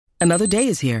Another day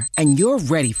is here, and you're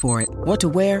ready for it. What to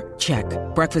wear? Check.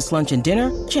 Breakfast, lunch, and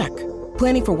dinner? Check.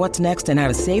 Planning for what's next and how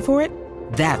to save for it?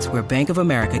 That's where Bank of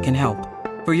America can help.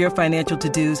 For your financial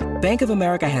to-dos, Bank of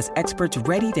America has experts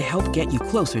ready to help get you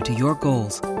closer to your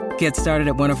goals. Get started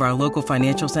at one of our local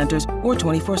financial centers or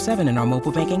 24/7 in our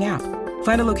mobile banking app.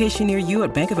 Find a location near you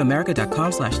at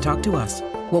bankofamerica.com/talktous.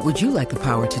 What would you like the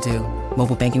power to do?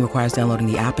 Mobile banking requires downloading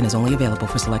the app and is only available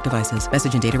for select devices.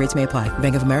 Message and data rates may apply.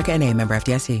 Bank of America N.A., member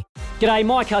FDIC. G'day,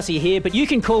 Mike Hussey here, but you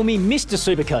can call me Mr.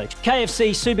 Supercoach. KFC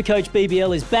Supercoach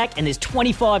BBL is back and there's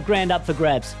 25 grand up for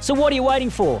grabs. So what are you waiting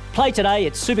for? Play today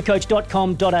at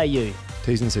supercoach.com.au.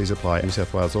 T's and C's apply. New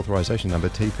South Wales authorisation number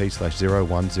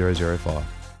TP/01005.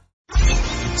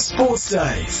 Sports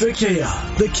Day for Kia.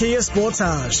 The Kia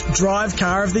Sportage, drive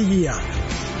car of the year.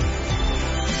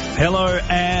 Hello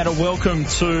and welcome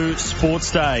to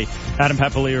Sports Day. Adam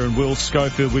Papalia and Will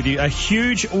Schofield with you. A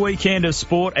huge weekend of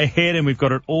sport ahead and we've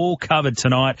got it all covered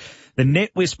tonight. The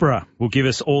Net Whisperer will give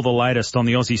us all the latest on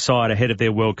the Aussie side ahead of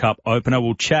their World Cup opener.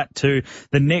 We'll chat to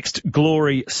the next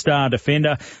Glory star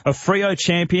defender, a Freo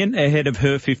champion ahead of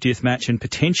her 50th match and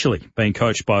potentially being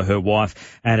coached by her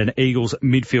wife, and an Eagles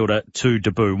midfielder to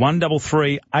debut.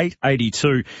 133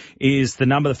 882 is the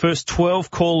number. The first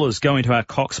 12 callers go into our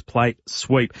Cox Plate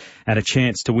sweep and a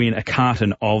chance to win a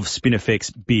carton of Spinifex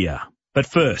beer. But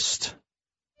first...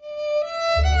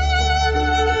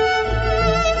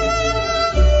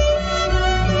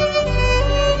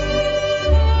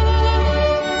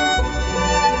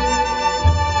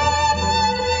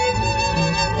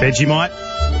 Vegemite,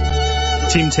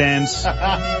 Tim Tams,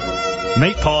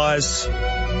 meat pies,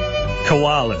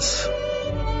 koalas,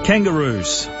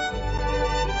 kangaroos,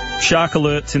 shark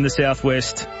alerts in the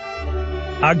southwest,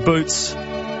 Ugg boots,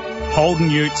 Holden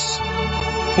Utes,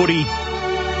 footy,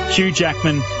 Hugh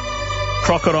Jackman,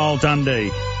 Crocodile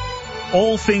Dundee.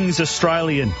 All things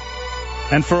Australian.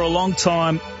 And for a long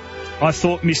time, I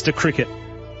thought Mr. Cricket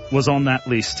was on that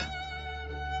list.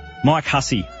 Mike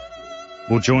Hussey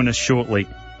will join us shortly.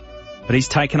 But he's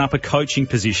taken up a coaching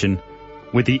position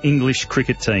with the English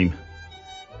cricket team.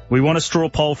 We want a straw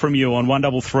poll from you on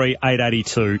 133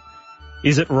 882.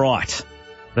 Is it right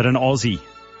that an Aussie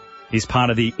is part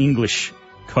of the English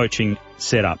coaching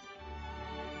setup?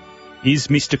 Is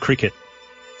Mr. Cricket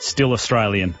still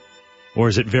Australian, or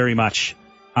is it very much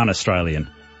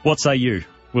un-Australian? What say you,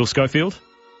 Will Schofield?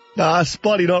 Nah, it's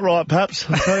bloody not right, perhaps.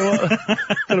 I'll tell you what,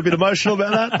 got a bit emotional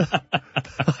about that.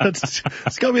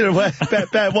 It's got me in a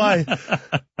bad way.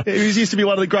 He used to be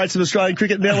one of the greats of Australian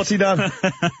cricket. Now what's he done?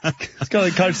 He's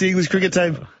going to coach the English cricket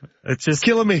team. It's just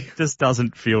killing me. Just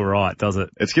doesn't feel right, does it?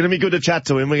 It's going to be good to chat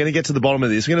to him. We're going to get to the bottom of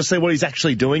this. We're going to see what he's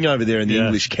actually doing over there in the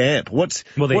English camp. Well,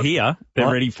 they're here.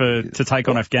 They're ready to take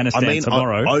on Afghanistan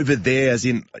tomorrow. Over there, as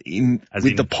in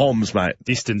the Poms, mate.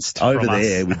 Distanced over from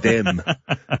there us. with them.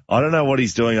 I don't know what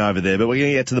he's doing over there, but we're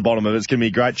going to get to the bottom of it. It's going to be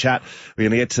a great chat. We're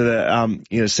going to get to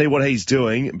the, see what he's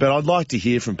doing. But I'd like to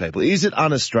hear from people. Is it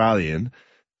un-Australian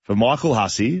for Michael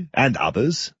Hussey and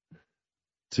others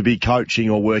to be coaching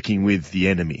or working with the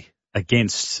enemy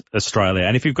against Australia?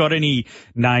 And if you've got any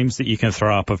names that you can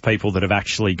throw up of people that have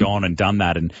actually gone and done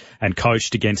that and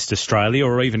coached against Australia,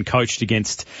 or even coached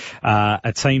against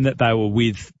a team that they were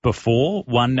with before,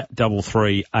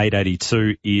 133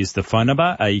 882 is the phone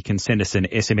number. You can send us an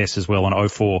SMS as well on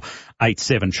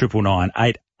 0487 999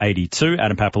 882.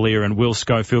 Adam Papalia and Will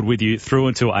Schofield with you through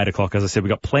until 8 o'clock. As I said, we've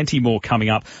got plenty more coming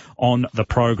up on the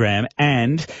program,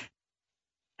 and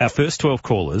our first 12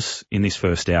 callers in this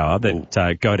first hour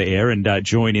that go to air and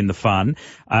join in the fun,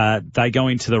 they go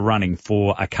into the running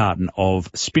for a carton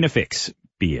of Spinifex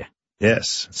beer.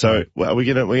 Yes. So we're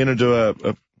gonna do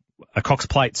a Cox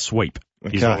Plate sweep.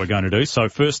 Is what we're going to do. So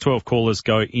first 12 callers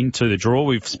go into the draw.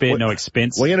 We've spared no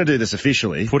expense. We're going to do this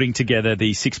officially. Putting together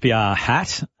the 6PR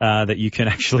hat that you can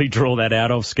actually draw that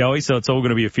out of, Scully. So it's all going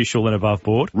to be official and above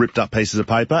board. Ripped up pieces of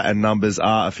paper and numbers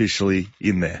are officially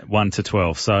in there. 1 to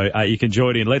 12. So you can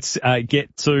join in. Let's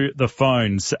get to the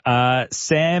phones.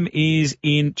 Sam is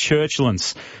in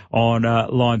Churchlands on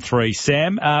line 3.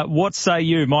 Sam, what say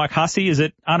you? Mike Hussey, is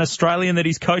it un-Australian that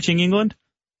he's coaching England?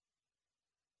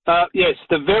 Yes,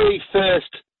 the very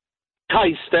first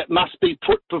case that must be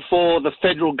put before the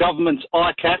federal government's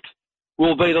ICAC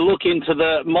will be to look into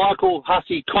the Michael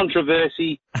Hussey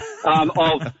controversy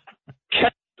of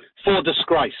cap for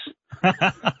disgrace.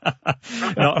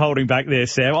 Not holding back there,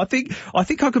 Sam. I think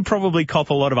I could probably cop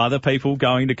a lot of other people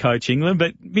going to coach England,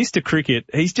 but Mr. Cricket,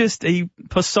 he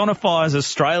personifies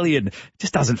Australian. It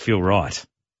just doesn't feel right.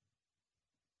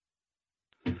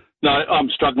 No, I'm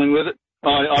struggling with it.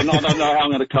 I don't know how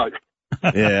I'm going to cope.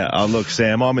 Yeah, look,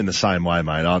 Sam, I'm in the same way,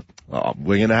 mate.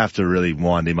 We're going to have to really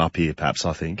wind him up here, perhaps,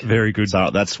 I think. Very good. So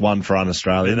that's one for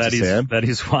Un-Australian, Sam. That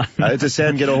is one. Does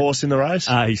Sam get a horse in the race?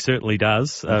 He certainly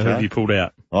does. Okay. Who have you pulled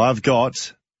out? I've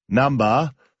got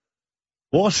number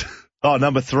 3. I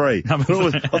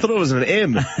thought it was an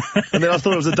M, and then I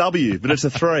thought it was a W, but it's a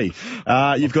 3.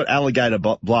 You've got Alligator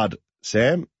Blood,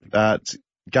 Sam.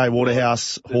 Gay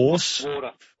Waterhouse horse,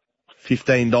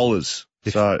 $15.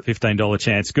 So $15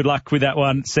 chance. Good luck with that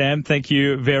one, Sam. Thank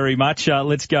you very much.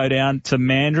 Let's go down to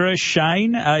Mandurah.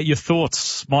 Shane, your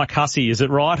thoughts? Mike Hussey, is it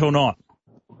right or not?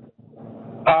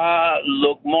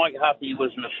 Look, Mike Hussey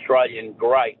was an Australian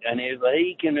great, and if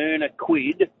he can earn a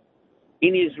quid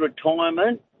in his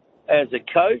retirement as a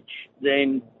coach,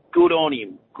 then good on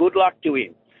him. Good luck to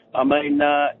him. I mean,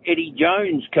 Eddie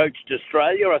Jones coached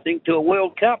Australia, I think, to a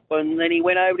World Cup, and then he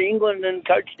went over to England and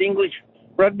coached English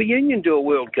Rugby Union to a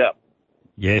World Cup.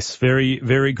 Yes, very,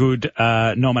 very good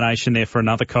nomination there for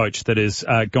another coach that has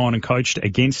gone and coached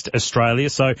against Australia.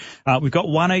 So we've got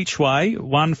one each way,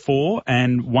 one for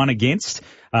and one against.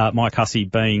 Mike Hussey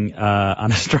being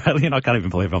un-Australian. I can't even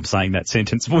believe I'm saying that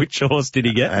sentence. Which horse did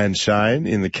he get? And Shane,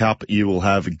 in the Cup, you will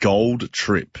have Gold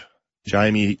Trip.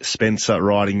 Jamie Spencer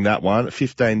riding that one at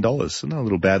 $15. Not a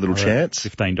little bad little chance.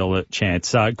 $15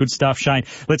 chance. Good stuff, Shane.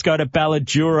 Let's go to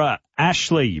Balladura.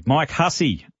 Ashley, Mike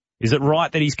Hussey. Is it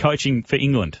right that he's coaching for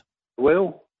England?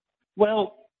 Well,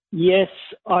 yes,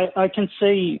 I can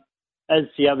see, as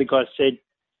the other guy said,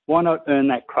 why not earn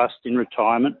that crust in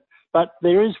retirement? But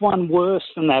there is one worse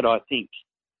than that, I think.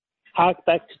 Hark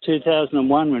back to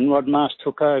 2001 when Rod Marsh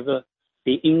took over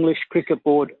the English Cricket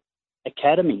Board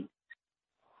Academy.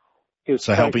 He was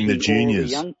helping the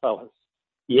juniors. The young fellas.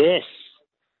 Yes.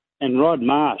 And Rod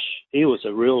Marsh, he was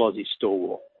a real Aussie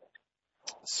stalwart.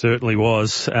 Certainly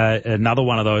was. Another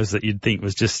one of those that you'd think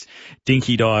was just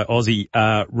dinky-die Aussie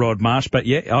Rod Marsh. But,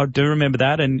 yeah, I do remember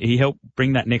that, and he helped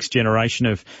bring that next generation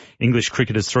of English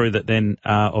cricketers through that then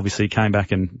obviously came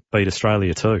back and beat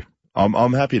Australia too.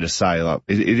 I'm happy to say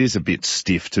it is a bit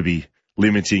stiff to be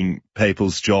limiting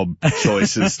people's job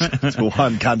choices to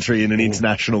one country in an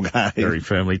international game. Very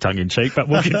firmly tongue-in-cheek, but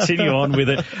we'll continue on with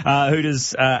it. Who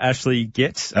does Ashley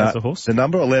get as a horse? The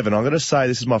number 11, I'm going to say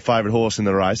this is my favourite horse in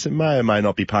the race. It may or may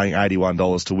not be paying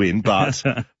 $81 to win, but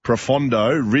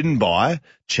Profondo, ridden by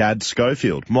Chad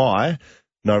Schofield. No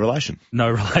relation. No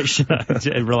relation.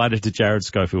 Related to Jared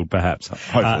Schofield, perhaps.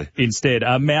 Hopefully. Instead,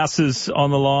 Mouse is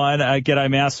on the line. G'day,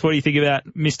 Mouse. What do you think about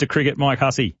Mr. Cricket, Mike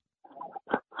Hussey?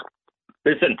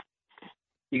 Listen,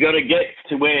 you got to get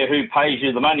to who pays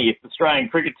you the money. If the Australian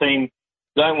cricket team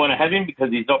don't want to have him because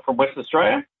he's not from West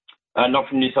Australia, not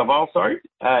from New South Wales, sorry,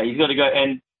 he's got to go.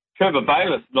 And Trevor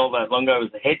Bayliss, not that long ago, was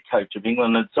the head coach of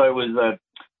England, and so was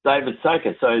David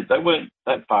Saker. So they weren't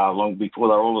that far along before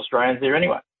they were all Australians there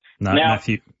anyway. No, now,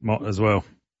 Matthew Mott as well.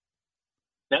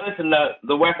 Now listen,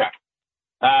 the WACA.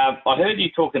 I heard you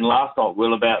talking last night,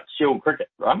 Will, about Shield cricket,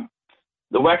 right?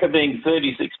 The WACA being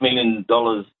 $36 million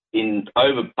in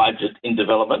over budget in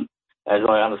development, as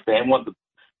I understand. Want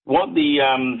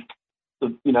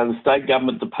the state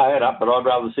government to pay it up, but I'd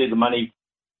rather see the money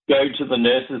go to the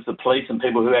nurses, the police, and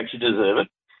people who actually deserve it.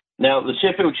 Now, the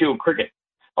Sheffield Shield cricket,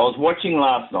 I was watching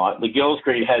last night. The girls'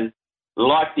 cricket has,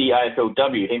 like the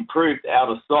AFLW, improved out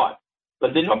of sight,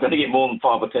 but they're not going to get more than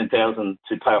 5,000 or 10,000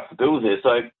 to pay off the bills there.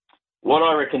 So, what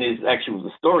I reckon is actually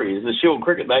the story is the Shield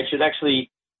cricket. They should actually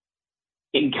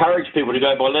encourage people to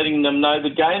go by letting them know the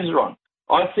games are on.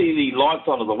 I see the lights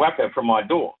on of the WACA from my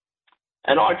door,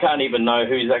 and I can't even know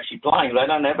who's actually playing. They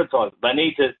don't advertise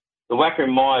it. The WACA,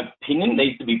 in my opinion,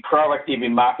 needs to be proactive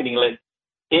in marketing, let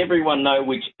everyone know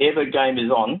whichever game is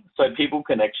on so people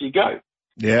can actually go.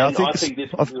 Yeah,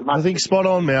 I think spot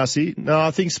on, Mousy. No,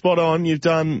 I think spot on. You've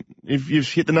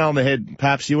hit the nail on the head.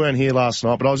 Perhaps you weren't here last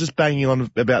night, but I was just banging on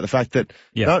about the fact that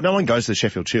no one goes to the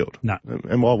Sheffield Shield. No.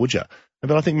 And why would you?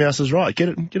 But I think Mouse is right. Get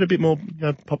a bit more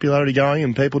popularity going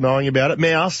and people knowing about it.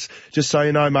 Mouse, just so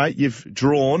you know, mate, you've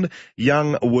drawn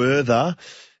Young Werther,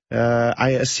 a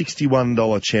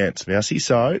 $61 chance, Mousey.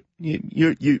 So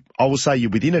I will say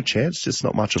you're within a chance, just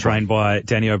not much of Trained by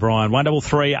Danny O'Brien.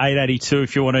 133 882.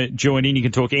 If you want to join in, you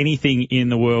can talk anything in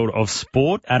the world of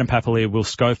sport. Adam Papalier, Will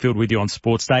Schofield with you on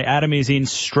Sports Day. Adam is in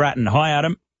Stratton. Hi,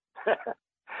 Adam.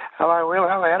 Hello, Will.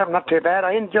 Hello, Adam. Not too bad.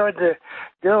 I enjoyed the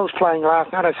girls playing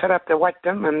last night. I set up to watch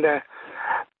them, and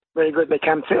very good they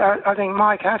come through. I think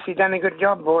Mike Hussey done a good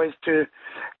job, boys, to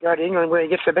go to England where he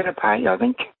gets a better pay, I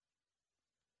think.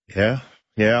 Yeah.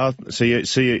 So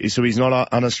he's not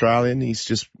un-Australian. He's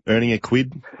just earning a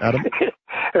quid, Adam.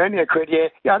 Earning a quid, yeah.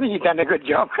 I think he's done a good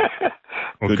job.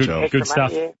 Well, good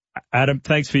stuff. Yeah. Adam,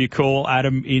 thanks for your call.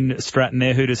 Adam in Stratton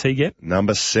there. Who does he get?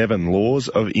 Number 7, Laws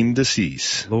of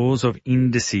Indices. Laws of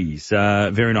Indices.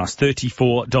 Very nice.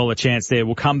 $34 chance there.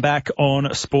 We'll come back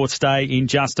on Sports Day in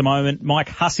just a moment. Mike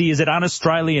Hussey, is it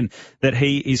un-Australian that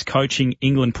he is coaching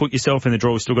England? Put yourself in the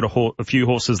draw. We've still got a few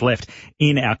horses left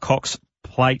in our Cox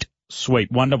Plate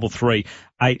sweep. 133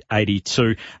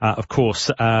 882. Of course,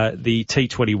 the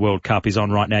T20 World Cup is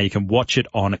on right now. You can watch it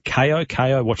on KO.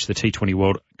 KO, watch the T20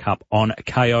 World Cup on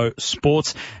KO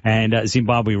Sports. And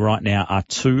Zimbabwe right now are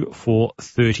 2 for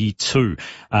 32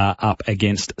 up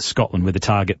against Scotland, with the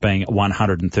target being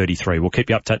 133. We'll keep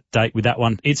you up to date with that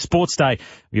one. It's Sports Day.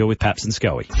 You're with Paps and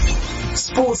Scully.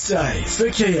 Sports Day for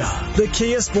Kia. The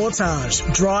Kia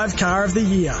Sportage Drive Car of the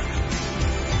Year.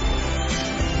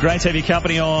 Great to have your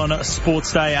company on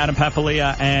Sports Day. Adam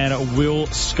Papalia and Will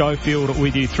Schofield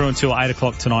with you through until 8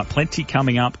 o'clock tonight. Plenty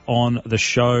coming up on the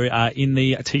show. In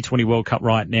the T20 World Cup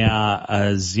right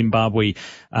now, Zimbabwe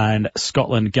and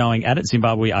Scotland going at it.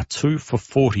 Zimbabwe are 2 for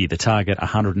 40, the target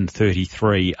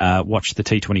 133. Watch the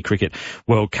T20 Cricket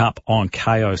World Cup on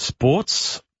KO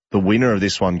Sports. The winner of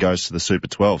this one goes to the Super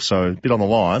 12, so a bit on the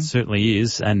line. It certainly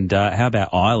is. And how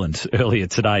about Ireland earlier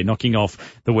today, knocking off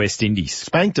the West Indies?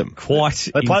 Spanked them.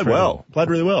 They played well. Played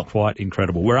really well. Quite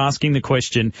incredible. We're asking the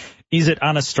question, is it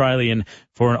un-Australian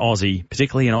for an Aussie,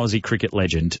 particularly an Aussie cricket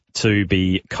legend, to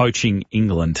be coaching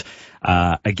England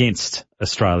against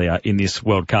Australia in this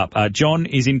World Cup? John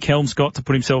is in Kelmscott to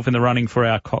put himself in the running for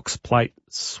our Cox Plate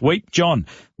sweep. John,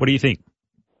 what do you think?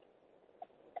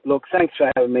 Look, thanks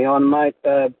for having me on, mate,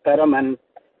 Adam, and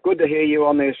good to hear you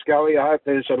on there, Scully. I hope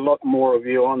there's a lot more of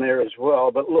you on there as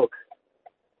well. But look,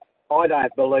 I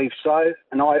don't believe so,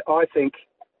 and I think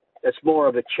it's more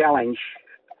of a challenge.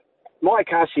 Mike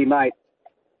Hussey, mate,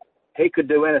 he could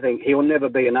do anything. He'll never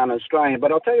be an un-Australian.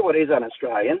 But I'll tell you what is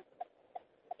un-Australian.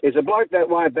 There's a bloke that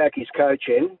won't back his coach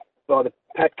in, by the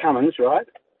Pat Cummins, right?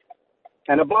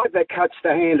 And a bloke that cuts the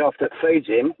hand off that feeds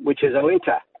him, which is a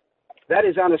linter. That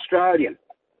is un-Australian.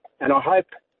 And I hope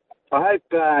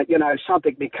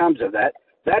something becomes of that.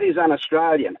 That is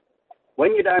un-Australian.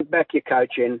 When you don't back your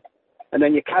coach in, and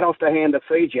then you cut off the hand that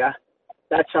feeds you,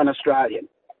 that's un-Australian.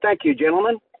 Thank you,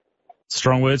 gentlemen.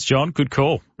 Strong words, John. Good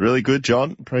call. Really good,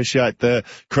 John. Appreciate the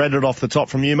credit off the top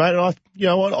from you, mate. And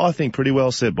I think pretty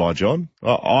well said by John.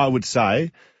 I would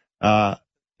say,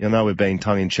 we're being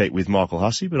tongue-in-cheek with Michael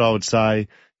Hussey, but I would say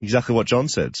exactly what John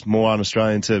said. It's more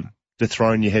un-Australian to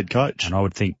dethrone your head coach. And I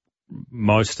would think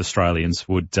most Australians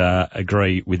would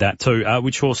agree with that too.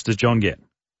 Which horse does John get?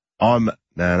 No,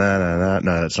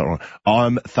 that's not right.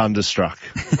 I'm Thunderstruck.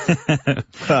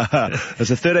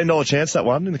 There's a $13 chance, that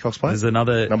one, in the Cox Plate. There's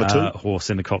another number 2 horse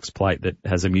in the Cox Plate that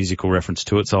has a musical reference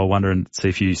to it, so I'll wonder and see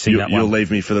if you sing that one. You'll leave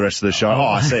me for the rest of the show. Oh,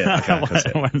 I see it. Okay,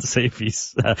 I want to see if you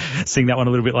sing that one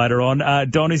a little bit later on.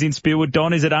 Don is in Spearwood.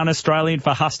 Don, is it un-Australian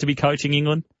for Huss to be coaching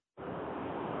England?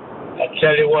 I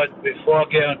tell you what, before I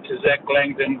get on to Zach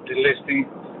Langdon, to listening,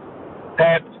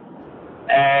 Pap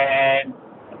and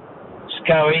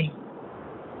Scully,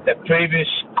 the previous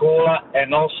caller,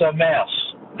 and also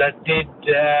Mouse, that did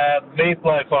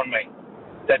meatloaf on me,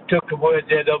 that took the words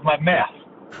out of my mouth.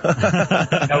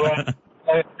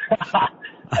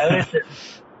 Listen,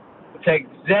 it's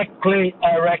exactly,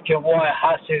 I reckon, why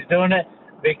Huss is doing it,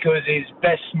 because his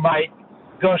best mate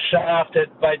got shafted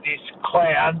by this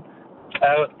clown,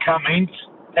 Cummins.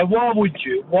 And why would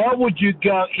you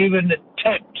go even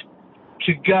attempt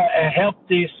to go and help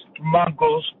these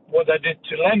mongrels what they did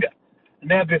to Langer?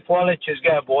 Now, before I let you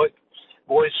go,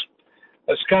 boys,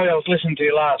 Scotty, I was listening to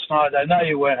you last night. I know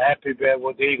you weren't happy about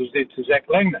what the Eagles did to Zach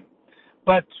Langdon.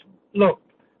 But look,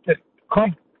 the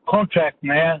contract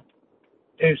now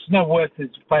is not worth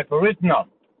its paper written on.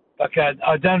 Okay,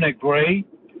 I don't agree,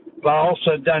 but I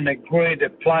also don't agree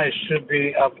that players should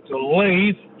be able to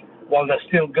leave while they've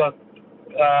still got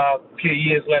a few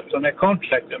years left on their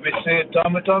contract. And we see it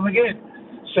time and time again.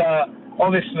 So,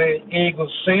 obviously,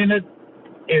 Eagles seen it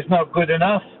is not good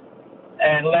enough,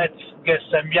 and let's get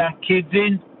some young kids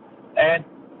in and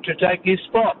to take his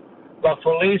spot. But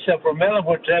for Lisa from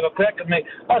Melbourne to have a crack at me,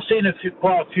 I've seen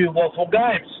quite a few waffle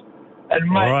games. And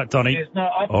mate, all right, Donnie.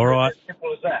 All right. As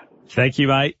simple as that. Thank you,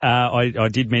 mate. I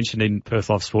did mention in Perth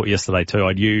Live Sport yesterday too,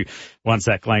 I knew once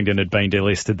Zach Langdon had been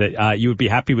delisted that you would be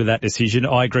happy with that decision.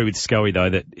 I agree with Scully, though,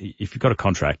 that if you've got a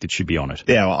contract, it should be on it.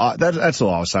 Yeah, well, that's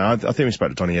all I was saying. I think we spoke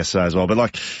to Donnie yesterday as well,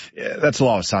 but that's all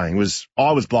I was saying was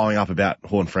I was blowing up about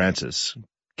Horne-Francis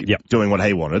doing what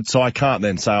he wanted, so I can't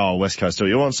then say, West Coast do what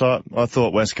you want, so I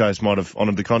thought West Coast might have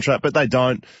honoured the contract, but they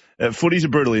don't. Footy's a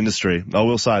brutal industry. I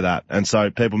will say that. And so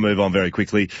people move on very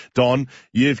quickly. Don,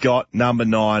 you've got number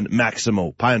 9,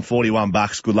 Maximal, paying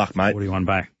 $41. Good luck, mate.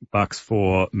 $41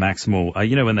 for Maximal.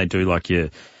 You know when they do like your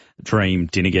dream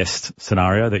dinner guest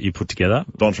scenario that you put together?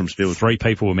 Don from Spearwood. 3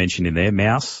 people were mentioned in there.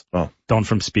 Mouse, Don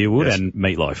from Spearwood, and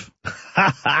Meatloaf.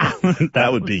 that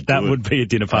would be good. That would be a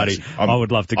dinner party I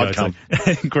would love to go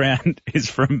to. Grant is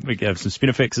from, we have some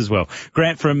Spinifex as well.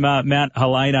 Grant from Mount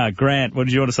Helena. Grant, what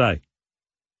did you want to say?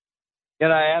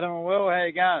 G'day, Adam and Will. How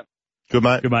you going? Good,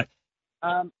 mate. Good, mate.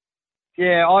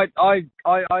 Yeah,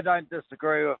 I don't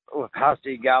disagree with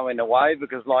Hussey going away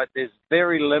because, like, there's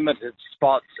very limited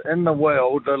spots in the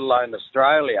world, let alone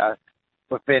Australia,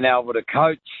 with being able to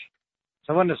coach.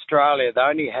 So in Australia, they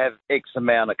only have X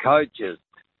amount of coaches.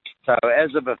 So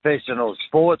as a professional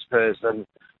sports person,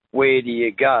 where do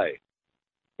you go?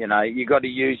 You know, you got to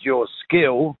use your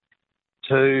skill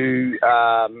to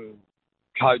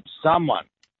coach someone.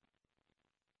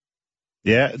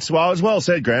 Yeah, it's well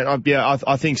said, Grant.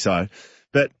 I think so.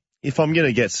 But if I'm going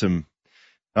to get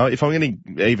if I'm going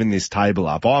to even this table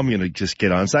up, I'm going to just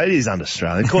get on and say it is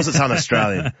un-Australian. Of course it's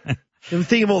un-Australian. And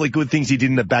think of all the good things he did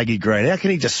in the baggy green. How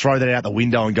can he just throw that out the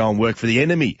window and go and work for the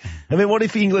enemy? I mean, what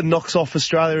if England knocks off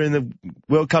Australia in the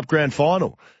World Cup Grand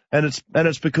Final? And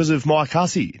it's because of Mike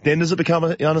Hussey. Then does it become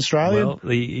un-Australian? Well,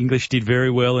 the English did very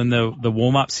well in the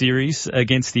warm-up series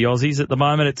against the Aussies. At the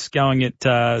moment, it's going at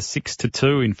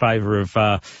 6-2 in favour of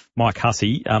Mike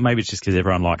Hussey. Maybe it's just because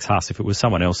everyone likes Huss. If it was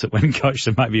someone else that went and coached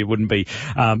them, maybe it wouldn't be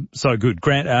so good.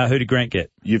 Grant, who did Grant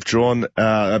get? You've drawn,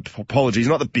 apologies,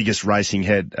 not the biggest racing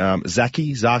head,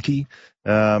 Zaki, paying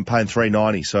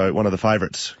 $3.90, so one of the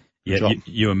favourites. Yeah,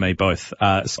 you and me both.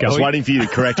 I was waiting for you to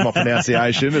correct my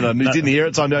pronunciation, and I didn't hear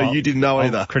it, so I know you didn't know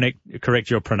either. Correct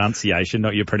your pronunciation,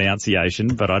 not your pronunciation,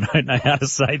 but I don't know how to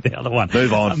say the other one.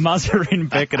 Move on. Muzzer in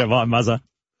Beckenham. Hi, Muzzer.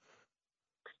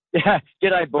 Yeah,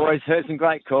 g'day, boys. Heard some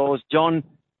great calls. John,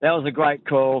 that was a great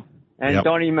call. And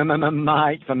Donnie, my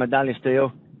mate from Medallion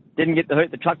Steel, didn't get to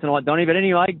hoot the truck tonight, Donnie. But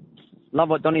anyway, love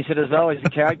what Donnie said as well. He's a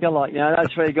character. Like, you know,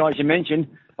 those 3 guys you mentioned,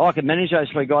 I could manage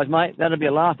those 3 guys, mate. That'd be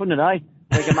a laugh, wouldn't it, eh?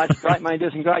 We can make great, mate. Do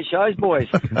some great shows, boys.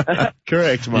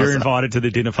 Correct, Muzzer. You're invited to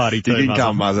the dinner party too, You can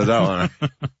come, Muzzer, don't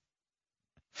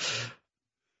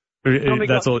worry.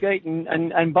 That's all. Skeet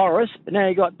and Boris, but now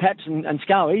you got Paps and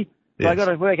Scully. So I got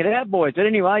to work it out, boys. But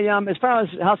anyway, as far as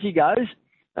Hussey goes,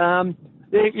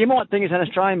 you might think it's an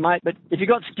Australian, mate, but if you've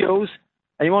got skills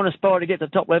and you want to aspire to get to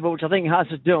the top level, which I think Huss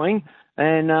is doing,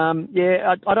 and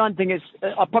I don't think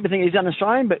I probably think he's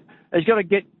un-Australian, but he's got to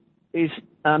get his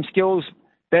skills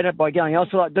better by going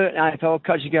elsewhere. Like do it in AFL,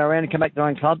 coaches go around and come back to their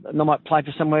own club, and they might play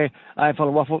for somewhere, AFL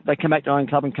or Waffle, they come back to their own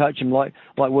club and coach them like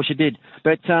Woosha did.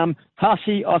 But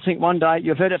Hussey, I think one day,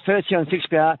 you've heard it first here on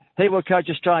 6PR, he will coach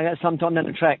Australia sometime down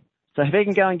the track. So if he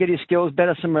can go and get his skills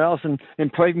better somewhere else and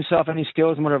improve himself and his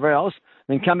skills and whatever else,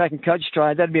 then come back and coach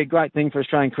Australia, that'd be a great thing for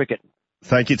Australian cricket.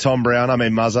 Thank you, Tom Brown.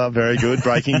 Muzzer. Very good.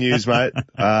 Breaking news, mate.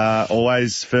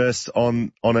 Always first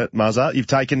on it, Muzzer. You've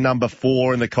taken number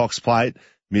 4 in the Cox Plate.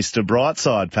 Mr.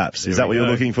 Brightside, perhaps. Is that what you're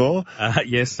looking for?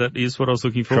 Yes, that is what I was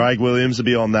looking for. Craig Williams will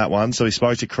be on that one. So we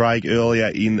spoke to Craig earlier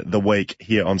in the week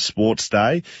here on Sports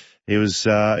Day. He was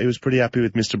pretty happy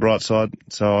with Mr. Brightside.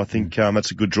 So I think,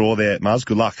 that's a good draw there, Muzz.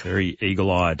 Good luck. Very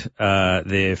eagle-eyed,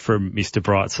 there from Mr.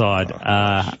 Brightside.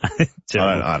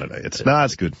 Terrible. I don't know.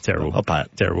 It's good. Terrible. I'll pay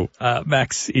it. Terrible.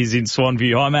 Max is in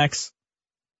Swanview. Hi, Max.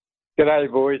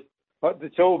 G'day, boys.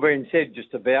 It's all been said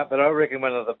just about, but I reckon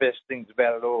one of the best things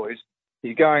about it all is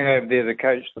he's going over there to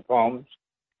coach the Poms,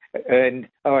 and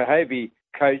I hope he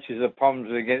coaches the Poms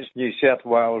against New South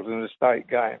Wales in the state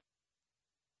game.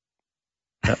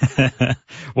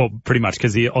 Well, pretty much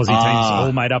because the Aussie team's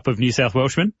all made up of New South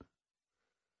Welshmen.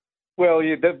 Well,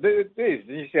 New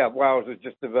South Wales is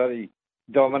just a very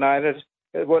dominated.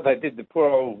 What they did to poor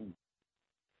old,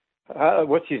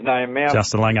 what's his name now?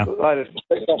 Justin Langer.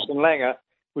 Justin Langer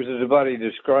was a bloody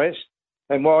disgrace.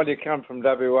 And while you come from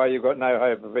WA, you've got no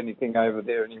hope of anything over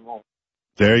there anymore.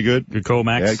 Very good. Good call,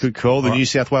 Max. Yeah, good call. The New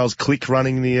South Wales Click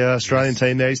running the Australian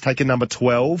team there. He's taken number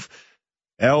 12.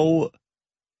 El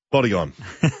Bodegon.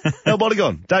 El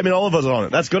Bodegon. Damien Oliver's on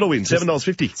it. That's got to win.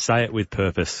 $7.50. Say it with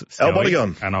purpose. El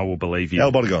Bodegon. And I will believe you.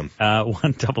 El Bodegon.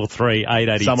 133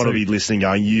 882. Someone will be listening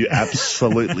going, you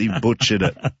absolutely butchered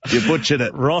it. You butchered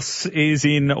it. Ross is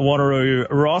in Wanneroo.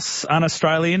 Ross,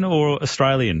 un-Australian or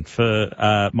Australian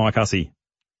for Mike Hussey?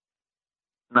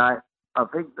 No, I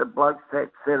think the bloke that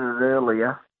said it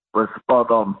earlier was spot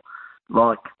on.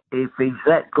 Like, if he's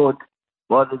that good,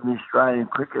 why did the Australian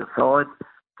cricket side,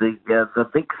 the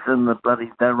Vicks and the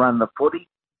bloody, they run the footy,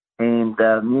 and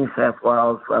New South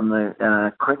Wales run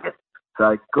the cricket,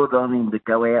 So good on him to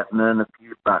go out and earn a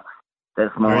few bucks.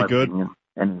 That's my opinion.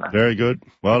 Anyway. Very good.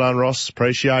 Well done, Ross.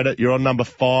 Appreciate it. You're on number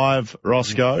 5,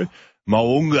 Roscoe.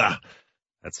 Mo'unga.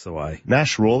 That's the way.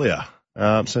 Nash Rawlia.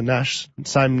 So Nash,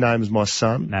 same name as my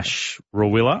son. Nash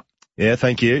Rawilla. Yeah,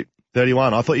 thank you.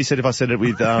 31. I thought you said if I said it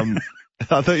with,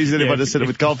 I thought you said if I just said it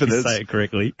with confidence. Say it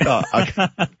correctly. Oh, okay.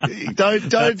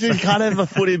 Don't, you can't have a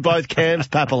foot in both camps,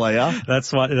 Papalea.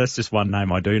 That's just one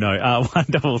name I do know.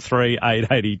 133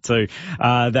 882.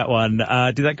 That one,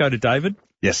 did that go to David?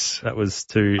 Yes. That was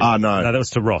to, no, that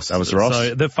was to Ross. That was to Ross.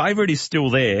 So the favourite is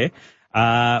still there.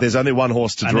 There's only one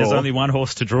horse to draw. There's only one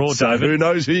horse to draw, so David. Who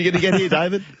knows who you're going to get here,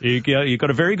 David? You've got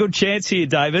a very good chance here,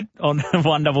 David, on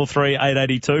 133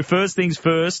 882. First things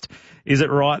first, is it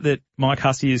right that Mike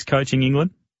Hussey is coaching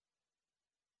England?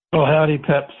 Well, howdy,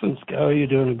 Paps and Scully. You're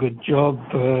doing a good job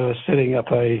setting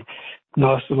up a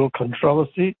nice little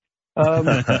controversy.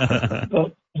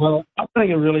 But, well, I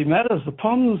think it really matters. The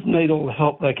Poms need all the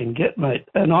help they can get, mate.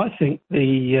 And I think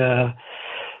the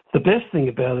best thing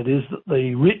about it is that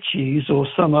the Richies or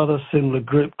some other similar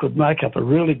group could make up a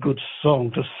really good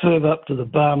song to serve up to the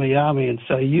Barmy Army and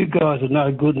say, you guys are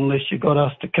no good unless you got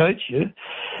us to coach you.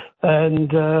 And,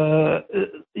 get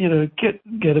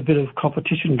a bit of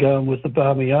competition going with the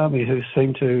Barmy Army, who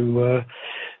seem to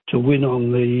win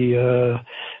on the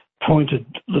pointed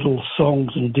little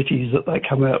songs and ditties that they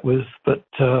come out with. But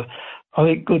I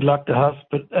think good luck to Huss,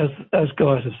 but as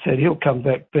guys have said, he'll come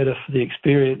back better for the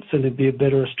experience and he'll be a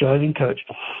better Australian coach.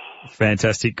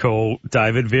 Fantastic call,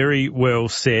 David. Very well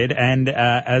said. And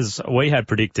as we had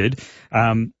predicted,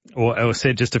 or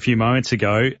said just a few moments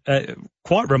ago,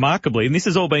 quite remarkably, and this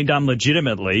has all been done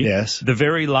legitimately, yes, the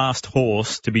very last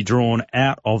horse to be drawn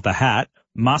out of the hat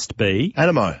must be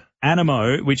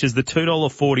Animo, which is the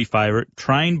 $2.40 favourite,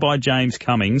 trained by James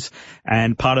Cummings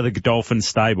and part of the Godolphin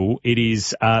stable. It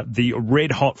is the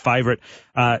red-hot favourite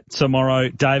tomorrow,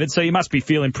 David. So you must be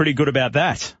feeling pretty good about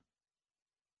that.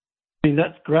 I mean,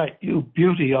 that's great. You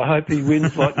beauty. I hope he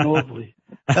wins like Northley.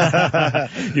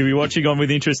 You'll be watching on with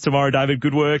interest tomorrow, David.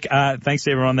 Good work. Thanks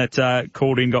to everyone that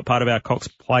called in, got part of our Cox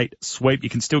Plate sweep. You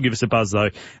can still give us a buzz, though,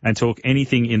 and talk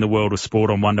anything in the world of sport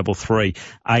on 133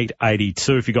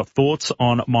 882. If you've got thoughts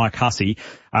on Mike Hussey,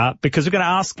 because we're going to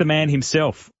ask the man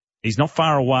himself. He's not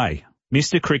far away.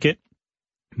 Mr. Cricket,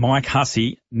 Mike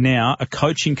Hussey, now a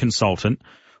coaching consultant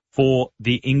for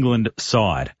the England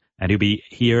side. And he'll be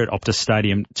here at Optus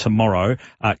Stadium tomorrow,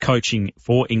 coaching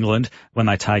for England when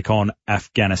they take on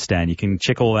Afghanistan. You can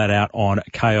check all that out on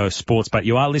KO Sports. But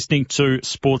you are listening to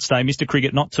Sports Day. Mr.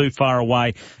 Cricket, not too far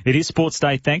away. It is Sports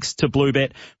Day thanks to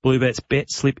Bluebet. Bluebet's bet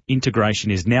slip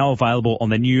integration is now available on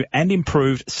the new and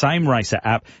improved Same Racer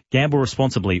app. Gamble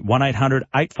responsibly.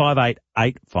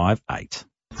 1-800-858-858.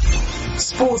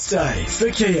 Sports Day for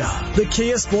Kia. The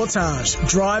Kia Sportage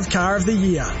Drive Car of the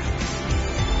Year.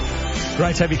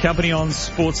 Great to have your company on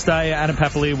Sports Day. Adam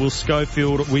Papalier, Will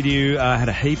Schofield with you. Had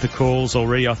a heap of calls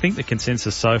already. I think the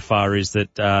consensus so far is that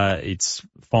it's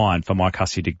fine for Mike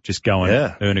Hussey to just go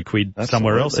and earn a quid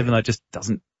somewhere else, even though it just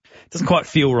doesn't quite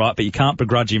feel right, but you can't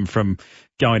begrudge him from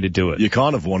going to do it. You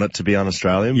kind of want it to be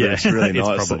un-Australian, but it's really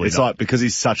nice. It's like, because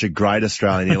he's such a great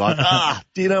Australian, you're like,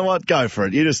 do you know what? Go for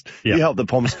it. You help the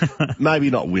Poms maybe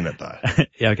not win it, though.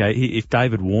 Yeah, okay. If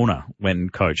David Warner went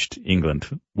and coached England,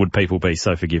 would people be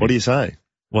so forgiving? What do you say?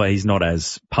 Well, he's not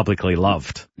as publicly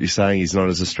loved. You're saying he's not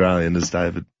as Australian as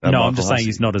David? No, I'm just saying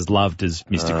he's not as loved as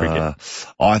Mr. Cricket.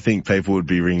 I think people would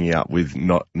be ringing up with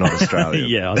not Australian.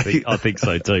 Yeah, I think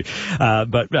so too.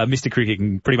 But Mr. Cricket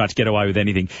can pretty much get away with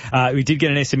anything. We did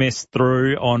get an SMS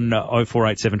through on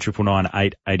 0487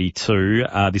 999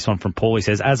 882. This one from Paul. He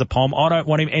says, as a Pom, I don't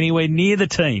want him anywhere near the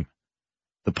team.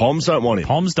 The Poms don't want him?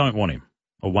 Poms don't want him.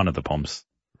 Or one of the Poms.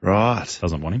 Right.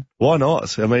 Doesn't want him. Why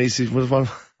not? I mean, he was one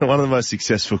of the most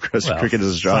successful cricketers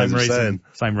Australians have seen.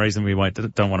 Same reason we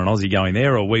don't want an Aussie going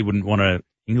there, or we wouldn't want an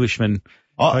Englishman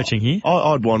coaching here.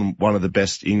 I'd want one of the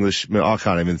best English. I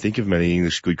can't even think of many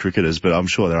English good cricketers, but I'm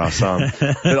sure there are some.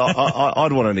 But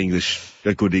I'd want a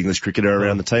good English cricketer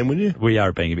around the team, wouldn't you? We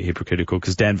are being a bit hypocritical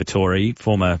because Dan Vettori,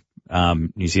 former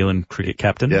New Zealand cricket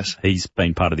captain. Yes. He's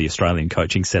been part of the Australian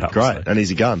coaching setup. Great. So. And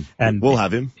he's a gun. And we'll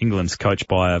have him. England's coached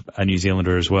by a New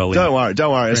Zealander as well. Don't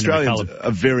worry. Australians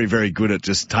are very, very good at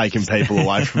just taking people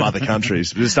away from other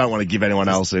countries. We just don't want to give anyone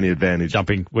else any advantage.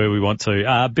 Jumping where we want to.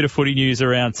 A bit of footy news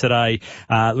around today.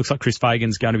 Looks like Chris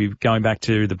Fagan's going to be going back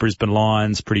to the Brisbane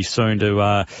Lions pretty soon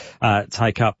to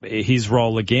take up his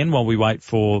role again while we wait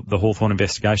for the Hawthorn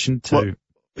investigation to...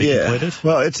 be completed?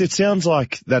 Well, it sounds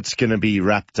like that's going to be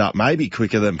wrapped up maybe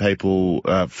quicker than people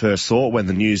first thought when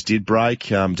the news did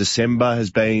break. December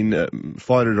has been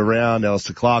floated around.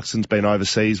 Alistair Clarkson's been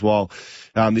overseas while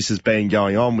this has been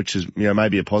going on, which is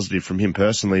maybe a positive from him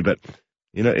personally. But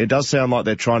it does sound like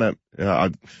they're trying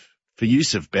to, for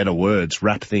use of better words,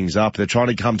 wrap things up. They're trying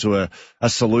to come to a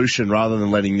solution rather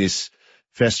than letting this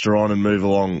fester on and move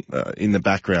along in the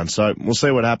background. So we'll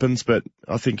see what happens, but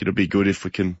I think it'll be good if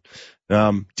we can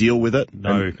deal with it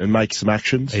and make some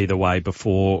actions. Either way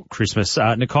before Christmas.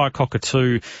 Nakai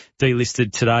Cockatoo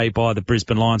delisted today by the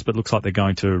Brisbane Lions, but looks like they're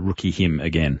going to rookie him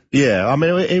again. Yeah, I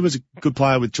mean, he was a good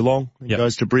player with Geelong. He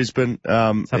goes to Brisbane.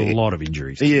 He's had a lot of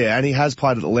injuries. Yeah, and he has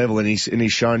played at the level, and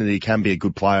he's shown that he can be a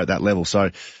good player at that level.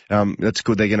 So that's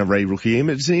good. They're going to re-rookie him.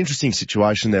 It's an interesting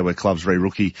situation there where clubs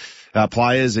re-rookie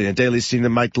players, delisting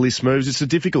them, make the list moves. It's a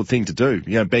difficult thing to do.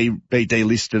 Be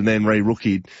delisted and then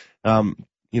re-rookied.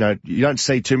 You don't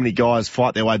see too many guys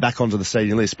fight their way back onto the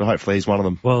senior list, but hopefully he's one of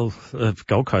them. Well,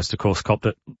 Gold Coast, of course, copped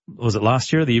it. Was it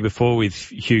last year or the year before with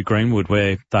Hugh Greenwood,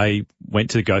 where they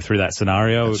went to go through that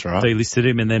scenario, That's right. delisted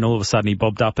him, and then all of a sudden he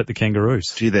bobbed up at the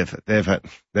Kangaroos. Gee, they've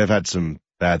had some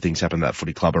bad things happen to that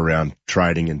footy club around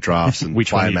trading and drafts and Which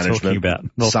player one are you management. talking about?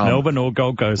 North Melbourne or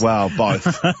Gold Coast? Well,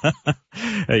 both.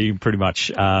 You can pretty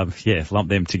much, lump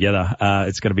them together.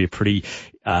 It's going to be a pretty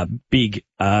big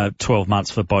 12 months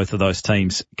for both of those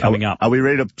teams coming up. Are we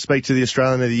ready to speak to the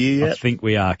Australian of the Year yet? I think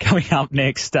we are. Coming up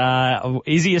next,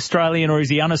 is he Australian or is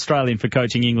he un-Australian for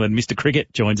coaching England? Mr.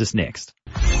 Cricket joins us next.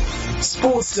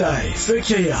 Sports Day for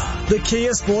Kia. The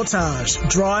Kia Sportage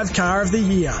Drive Car of the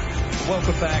Year.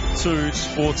 Welcome back to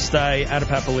Sports Day. Adam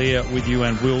Papalia with you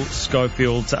and Will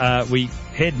Schofield. We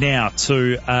head now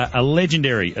to a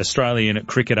legendary Australian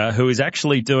cricketer who is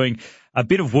actually doing a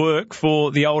bit of work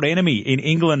for the old enemy in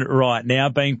England right now,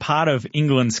 being part of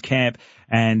England's camp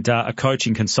and a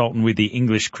coaching consultant with the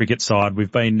English cricket side.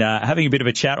 We've been having a bit of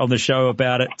a chat on the show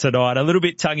about it tonight, a little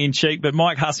bit tongue-in-cheek, but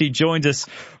Mike Hussey joins us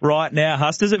right now.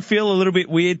 Huss, does it feel a little bit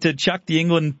weird to chuck the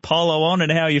England polo on,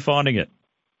 and how are you finding it?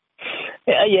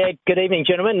 Yeah, good evening,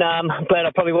 gentlemen. I'm glad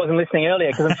I probably wasn't listening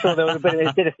earlier because I'm sure there was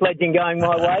a bit of sledging going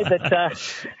my way. But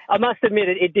I must admit,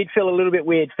 it did feel a little bit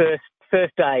weird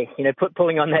first day.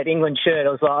 Pulling on that England shirt.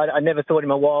 I was like, I never thought in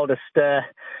my wildest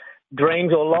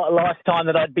dreams or lifetime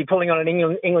that I'd be pulling on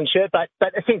an England shirt. But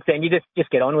since then, you just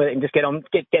get on with it and just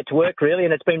get to work really.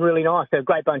 And it's been really nice. They're a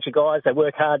great bunch of guys. They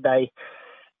work hard. They're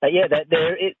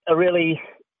a really,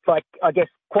 like, I guess,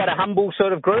 quite a humble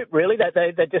sort of group, really.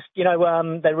 They just,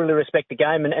 they really respect the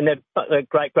game, and they're a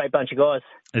great bunch of guys.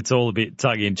 It's all a bit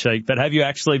tongue-in-cheek, but have you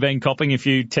actually been copping a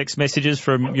few text messages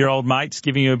from your old mates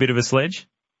giving you a bit of a sledge?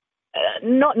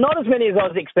 Not as many as I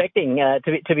was expecting,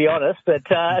 to be honest, but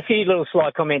a few little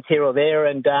sly comments here or there,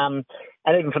 and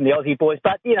even from the Aussie boys.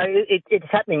 But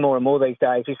it's happening more and more these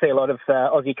days. We see a lot of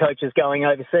Aussie coaches going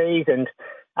overseas, and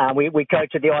we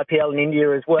coach at the IPL in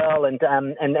India as well, and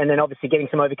then obviously getting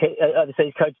some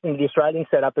overseas coaches into the Australian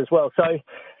setup as well. So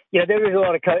there is a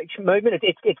lot of coach movement.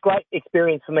 It's great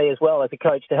experience for me as well as a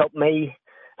coach to help me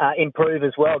improve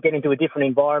as well, get into a different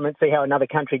environment, see how another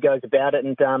country goes about it,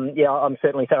 and I'm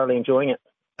certainly thoroughly enjoying it.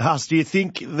 Huss, do you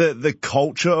think the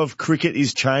culture of cricket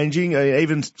is changing,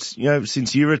 even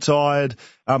since you retired,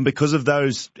 because of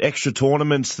those extra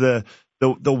tournaments? The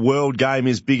world game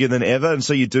is bigger than ever, and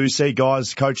so you do see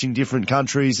guys coaching different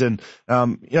countries, and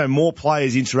more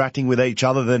players interacting with each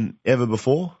other than ever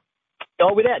before.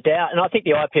 Oh, without doubt, and I think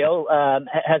the IPL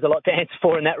has a lot to answer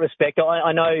for in that respect.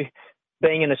 I know,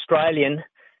 being an Australian,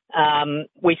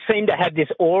 we seem to have this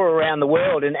aura around the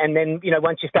world, and then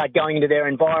once you start going into their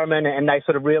environment and they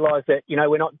sort of realise that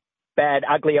we're not bad,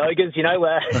 ugly ogres,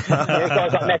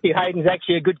 guys like Matthew Hayden's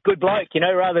actually a good bloke,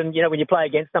 rather than when you play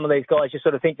against some of these guys, you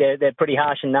sort of think they're pretty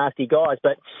harsh and nasty guys.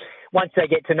 But once they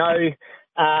get to know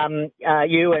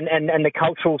you and the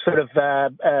cultural sort of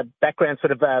background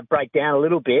sort of break down a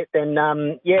little bit, then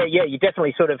you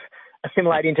definitely sort of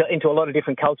assimilate into a lot of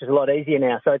different cultures a lot easier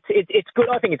now. So it's good.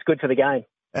 I think it's good for the game.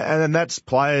 And then that's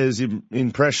players'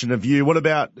 impression of you. What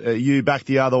about you back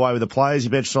the other way with the players?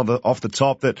 You mentioned off the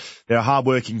top that they're a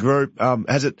hard-working group.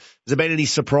 Has there been any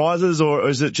surprises, or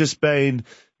has it just been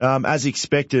as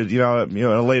expected? An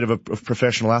elite of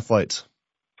professional athletes.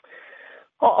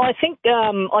 I think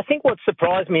what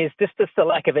surprised me is just the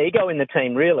lack of ego in the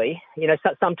team. Really,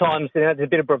 sometimes there's a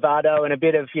bit of bravado and a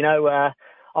bit of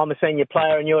I'm a senior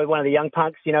player and you're one of the young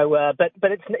punks.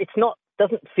 But it's not.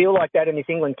 Doesn't feel like that in this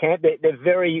England camp. They're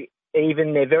very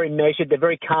even, they're very measured, they're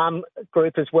very calm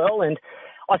group as well, and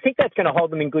I think that's going to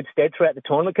hold them in good stead throughout the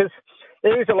tournament because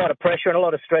there is a lot of pressure and a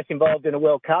lot of stress involved in a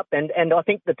World Cup. And I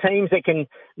think the teams that can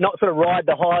not sort of ride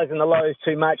the highs and the lows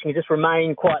too much and just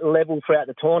remain quite level throughout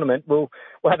the tournament will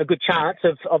have a good chance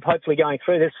of hopefully going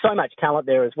through. There's so much talent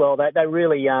there as well. They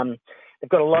really, they've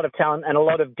got a lot of talent and a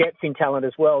lot of depth in talent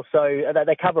as well. So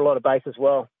they cover a lot of base as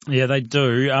well. Yeah, they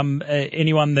do.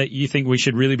 Anyone that you think we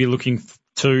should really be looking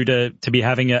to be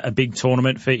having a big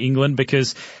tournament for England?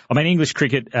 Because, I mean, English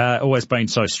cricket always been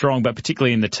so strong, but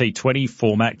particularly in the T20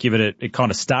 format, given it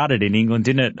kind of started in England,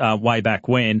 didn't it, way back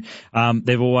when,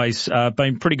 they've always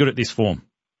been pretty good at this form.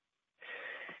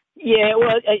 Yeah, well,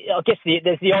 I guess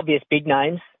there's the obvious big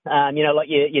names, like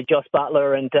your Joss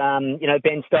Buttler and,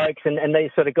 Ben Stokes and these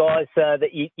sort of guys that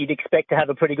you'd expect to have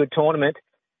a pretty good tournament.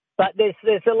 But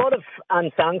there's a lot of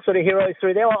unsung sort of heroes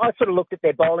through there. I sort of looked at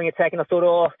their bowling attack and I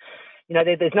thought,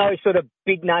 there's no sort of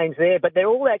big names there, but they're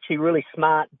all actually really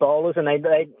smart bowlers and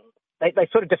they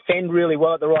sort of defend really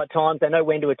well at the right times. They know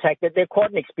when to attack. They're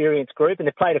quite an experienced group and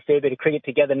they've played a fair bit of cricket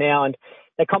together now and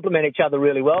they complement each other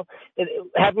really well. They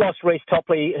have lost Reece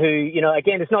Topley, who,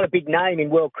 again, is not a big name in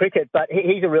world cricket, but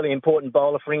he's a really important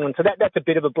bowler for England. So that's a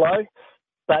bit of a blow.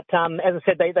 But as I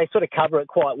said, they sort of cover it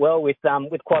quite well with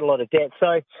quite a lot of depth.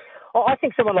 So I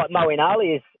think someone like Moeen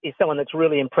Ali is someone that's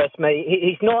really impressed me.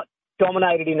 He's not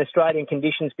dominated in Australian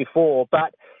conditions before,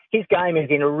 but his game is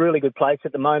in a really good place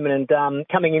at the moment and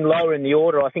coming in lower in the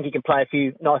order, I think he can play a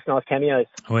few nice cameos.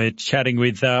 We're chatting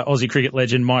with Aussie cricket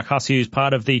legend Mike Hussey, who's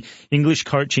part of the English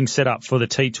coaching setup for the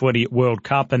T20 World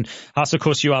Cup. And Huss, of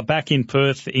course, you are back in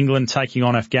Perth, England, taking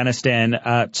on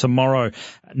Afghanistan tomorrow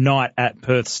night at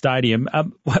Perth Stadium.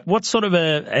 What sort of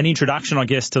an introduction, I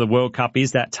guess, to the World Cup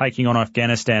is that, taking on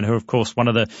Afghanistan, who, of course, one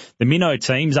of the minnow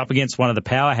teams up against one of the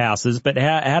powerhouses? But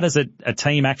how does a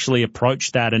team actually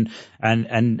approach that and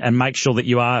make sure that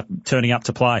you are turning up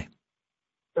to play?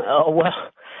 Oh, well,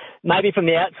 maybe from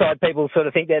the outside people sort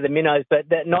of think they're the minnows, but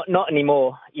not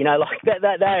anymore. They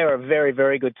are a very,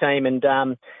 very good team and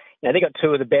they got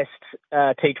two of the best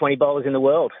T20 bowlers in the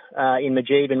world, in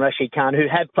Mujeeb and Rashid Khan, who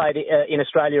have played in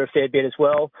Australia a fair bit as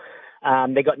well.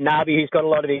 They've got Nabi, who's got a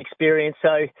lot of experience.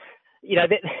 So,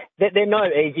 they're no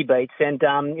easy beats, and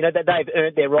they've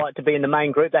earned their right to be in the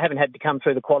main group. They haven't had to come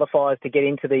through the qualifiers to get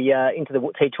into the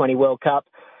T20 World Cup.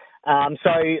 I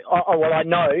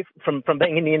know from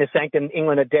being in the inner sanctum,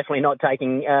 England are definitely not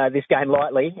taking this game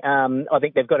lightly. I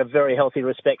think they've got a very healthy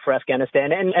respect for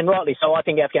Afghanistan, and rightly so. I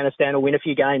think Afghanistan will win a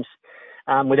few games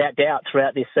without doubt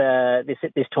throughout this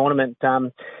tournament.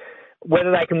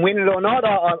 Whether they can win it or not,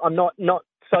 I'm not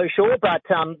so sure, but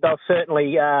they'll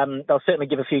certainly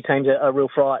give a few teams a real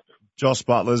fright. Joss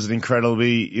Buttler's an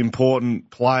incredibly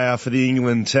important player for the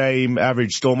England team.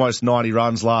 Averaged almost 90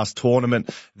 runs last tournament.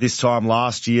 This time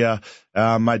last year,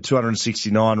 made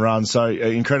 269 runs. So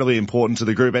incredibly important to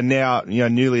the group. And now,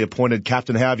 newly appointed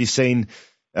captain. How have you seen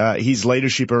his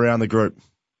leadership around the group?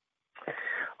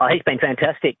 Oh, he's been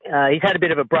fantastic. He's had a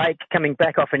bit of a break coming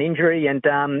back off an injury and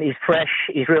he's fresh.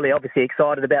 He's really obviously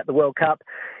excited about the World Cup.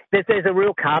 There's a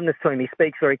real calmness to him. He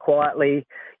speaks very quietly.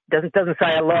 Doesn't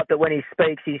say a lot, but when he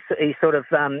speaks, he sort of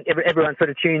everyone sort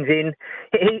of tunes in.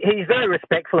 He's very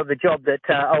respectful of the job that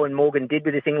Owen Morgan did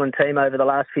with this England team over the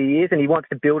last few years, and he wants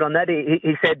to build on that.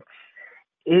 He said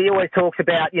he always talks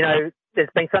about there's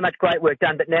been so much great work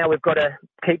done, but now we've got to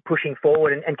keep pushing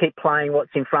forward and keep playing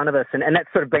what's in front of us, and that's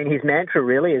sort of been his mantra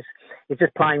really is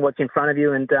just playing what's in front of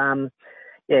you, and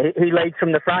he leads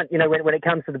from the front. When it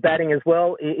comes to the batting as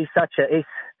well, he's such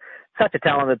a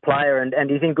talented player and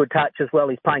he's in good touch as well.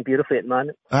 He's playing beautifully at the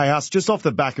moment. Hey, Huss, just off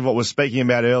the back of what we're speaking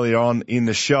about earlier on in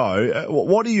the show,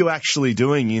 what are you actually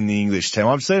doing in the English team?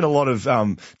 I've seen a lot of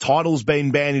titles being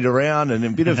bandied around and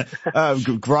a bit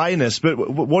of greyness, but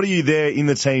what are you there in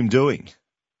the team doing?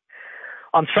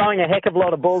 I'm throwing a heck of a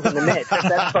lot of balls in the net.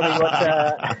 That's probably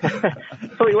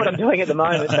what I'm doing at the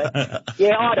moment. But,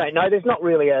 yeah, I don't know. There's not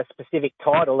really a specific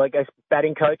title, like a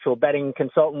batting coach or batting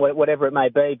consultant, whatever it may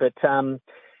be, but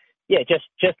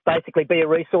just basically be a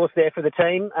resource there for the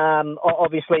team.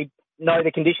 Obviously, know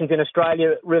the conditions in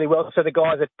Australia really well, so the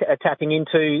guys are tapping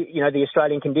into the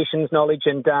Australian conditions knowledge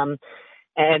and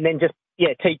then just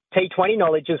T20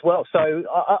 knowledge as well. So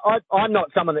I'm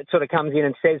not someone that sort of comes in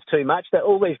and says too much. That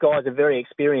all these guys are very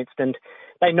experienced and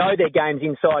they know their games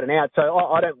inside and out. So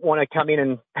I don't want to come in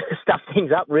and stuff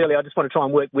things up really. I just want to try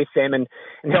and work with them and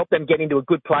help them get into a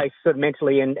good place sort of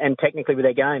mentally and technically with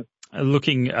their game.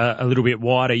 Looking a little bit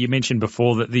wider, you mentioned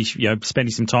before that this,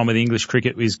 spending some time with English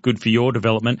cricket is good for your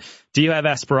development. Do you have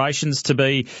aspirations to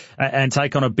be and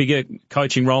take on a bigger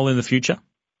coaching role in the future?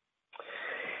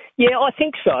 Yeah, I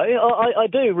think so. I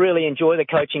do really enjoy the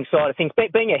coaching side of things.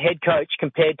 Being a head coach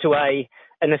compared to a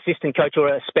an assistant coach or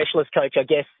a specialist coach, I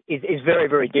guess, is very,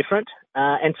 very different.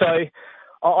 And so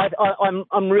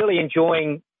I'm really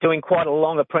enjoying doing quite a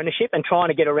long apprenticeship and trying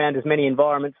to get around as many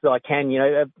environments as I can. You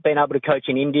know, I've been able to coach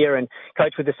in India and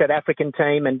coach with the South African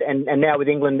team and now with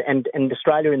England and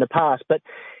Australia in the past. But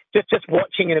just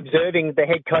watching and observing the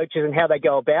head coaches and how they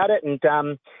go about it. And,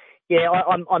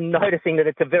 I'm noticing that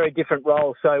it's a very different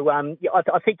role. So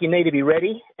I think you need to be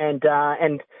ready. And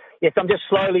yes, I'm just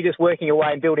slowly just working away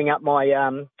and building up my,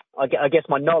 I guess,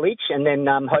 my knowledge. And then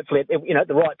hopefully, at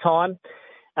the right time,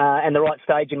 and the right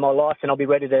stage in my life, and I'll be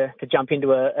ready to jump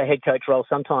into a head coach role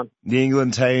sometime. The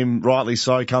England team, rightly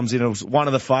so, comes in as one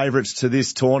of the favourites to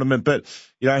this tournament. But,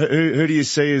 who do you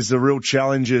see as the real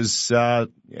challengers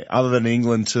other than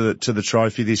England to the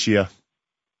trophy this year?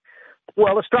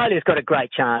 Well, Australia's got a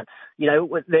great chance. They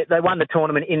won the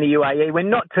tournament in the UAE when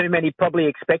not too many probably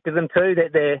expected them to.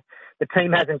 The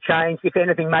team hasn't changed. If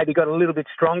anything, maybe got a little bit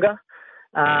stronger.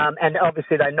 And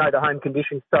obviously they know the home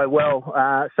conditions so well.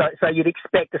 So you'd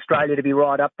expect Australia to be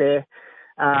right up there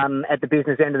at the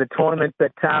business end of the tournament.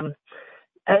 But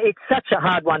it's such a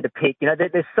hard one to pick.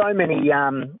 There's so many.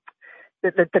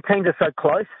 The teams are so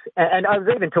close. And I was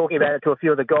even talking about it to a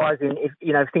few of the guys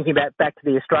thinking about back to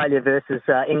the Australia versus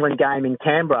England game in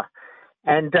Canberra.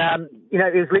 And, it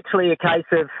was literally a case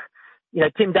of,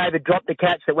 Tim David dropped the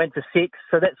catch that went for 6,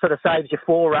 so that sort of saves you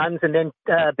 4 runs. And then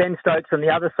Ben Stokes on the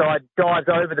other side dives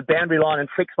over the boundary line and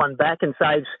flicks one back and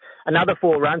saves another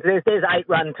 4 runs. There's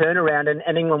 8-run turnaround,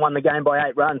 and England won the game by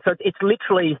 8 runs. So it's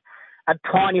literally a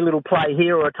tiny little play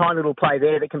here or a tiny little play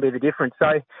there that can be the difference.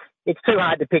 So it's too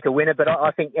hard to pick a winner, but I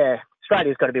think,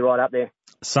 Australia's got to be right up there.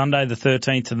 Sunday the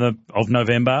 13th of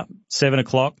November, 7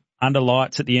 o'clock, under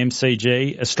lights at the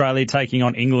MCG, Australia taking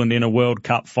on England in a World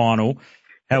Cup final.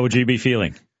 How would you be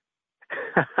feeling?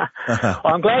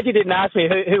 I'm glad you didn't ask me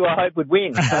who I hope would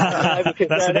win. Because,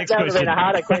 That's the next that would have question. been a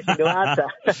harder question to answer.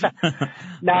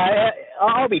 No,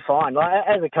 I'll be fine.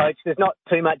 As a coach, there's not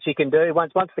too much you can do.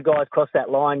 Once the guys cross that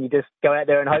line, you just go out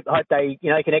there and hope they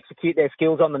can execute their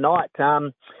skills on the night.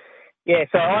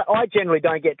 So I generally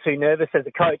don't get too nervous as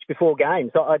a coach before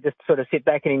games. I just sort of sit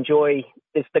back and enjoy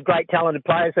the great talented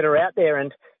players that are out there.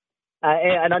 And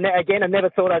I never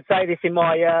thought I'd say this in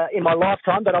my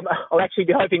lifetime, but I'll actually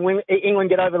be hoping England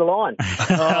get over the line.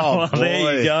 Well,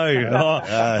 there you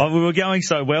go. We were going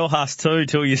so well, Huss, too,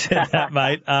 till you said that,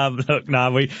 mate.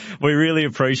 We really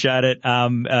appreciate it.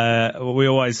 We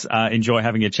always enjoy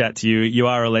having a chat to you. You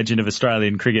are a legend of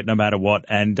Australian cricket, no matter what,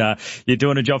 and you're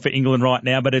doing a job for England right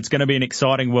now. But it's going to be an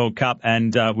exciting World Cup,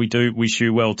 and we do wish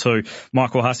you well too.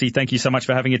 Michael Hussey, thank you so much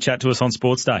for having a chat to us on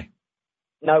Sports Day.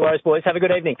 No worries, boys. Have a good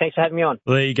evening. Thanks for having me on.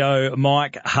 There you go.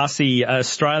 Mike Hussey,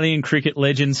 Australian cricket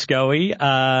legend,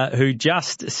 Scoey, who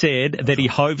just said that he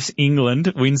hopes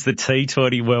England wins the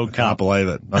T20 World Cup. I can't believe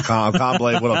it. I can't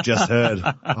believe what I've just heard.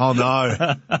 Oh,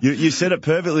 no. You said it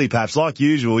perfectly, Paps. Like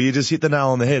usual, you just hit the nail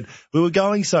on the head. We were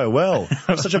going so well.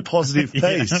 Such a positive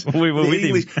piece. Yeah, we were with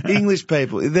him. English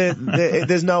people,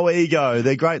 there's no ego.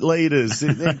 They're great leaders.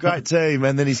 They're a great team.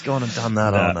 And then he's gone and done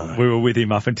that. We were with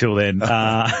him up until then.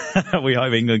 We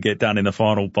hope England get done in the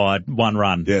final by 1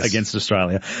 run against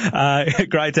Australia.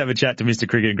 Great to have a chat to Mr.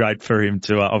 Cricket, and great for him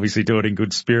to obviously do it in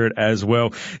good spirit as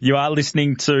well. You are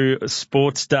listening to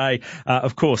Sports Day.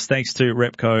 Of course, thanks to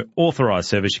Repco Authorised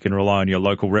Service. You can rely on your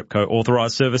local Repco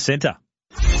Authorised Service Centre.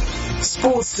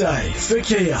 Sports Day for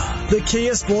Kia. The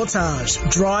Kia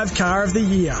Sportage Drive Car of the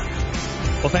Year.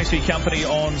 Well, thanks for your company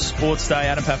on Sports Day.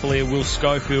 Adam Papalier, Will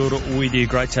Schofield with you.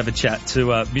 Great to have a chat to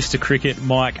Mr. Cricket,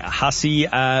 Mike Hussey.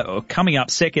 Coming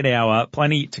up, second hour,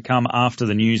 plenty to come after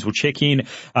the news. We'll check in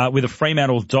with a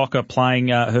Fremantle Docker playing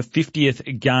her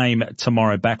 50th game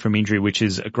tomorrow, back from injury, which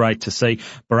is great to see.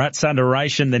 Bharat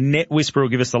Sundaresan, the net whisperer, will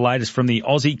give us the latest from the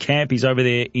Aussie camp. He's over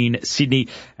there in Sydney,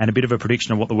 and a bit of a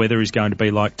prediction of what the weather is going to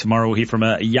be like tomorrow. We'll hear from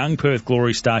a young Perth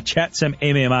Glory star, chat some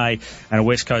MMA, and a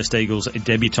West Coast Eagles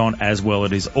debutant as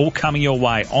well. It is all coming your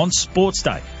way on Sports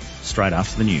Day, straight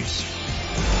after the news.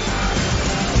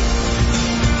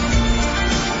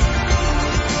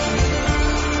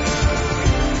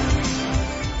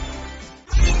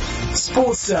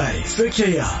 Sports Day for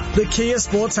Kia. The Kia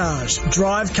Sportage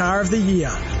Drive Car of the Year.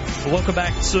 Welcome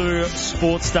back to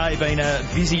Sports Day. Been a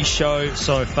busy show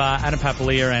so far. Adam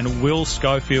Papalier and Will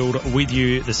Schofield with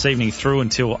you this evening through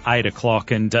until 8 o'clock.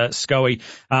 And Scoey,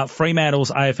 Fremantle's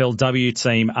AFLW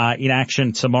team are in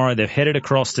action tomorrow. They've headed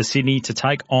across to Sydney to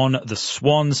take on the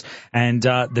Swans. And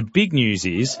the big news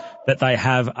is that they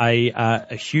have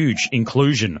a huge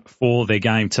inclusion for their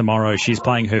game tomorrow. She's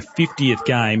playing her 50th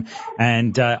game.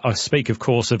 And I speak, of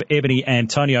course, of Ebony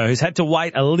Antonio, who's had to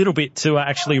wait a little bit to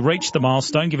actually reach the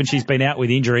milestone, given She's been out with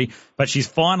injury, but she's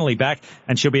finally back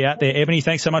and she'll be out there. Ebony,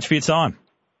 thanks so much for your time.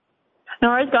 No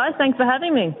worries, guys. Thanks for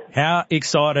having me. How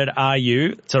excited are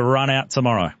you to run out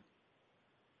tomorrow?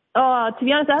 Oh, to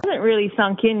be honest, it hasn't really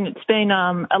sunk in. It's been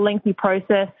a lengthy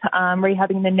process,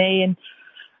 rehabbing the knee, and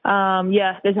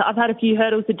I've had a few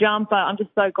hurdles to jump, but I'm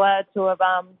just so glad to have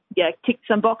ticked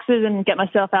some boxes and get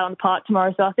myself out on the park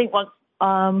tomorrow. So I think once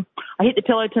I hit the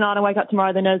pillow tonight and wake up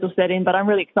tomorrow, the nerves will set in. But I'm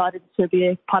really excited to be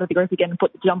a part of the group again and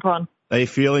put the jumper on. Are you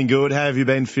feeling good? How have you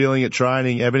been feeling at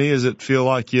training, Ebony? Does it feel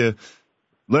like you're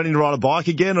learning to ride a bike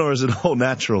again, or is it all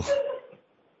natural?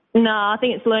 No, I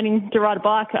think it's learning to ride a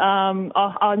bike.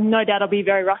 I no doubt I'll be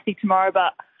very rusty tomorrow,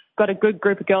 but got a good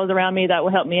group of girls around me that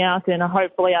will help me out, and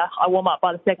hopefully I warm up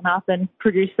by the second half and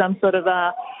produce some sort of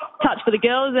touch for the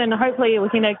girls, and hopefully we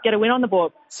can get a win on the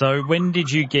board. So when did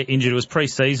you get injured? It was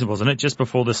pre-season, wasn't it? Just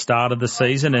before the start of the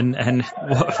season, and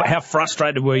how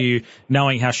frustrated were you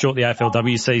knowing how short the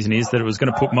AFLW season is, that it was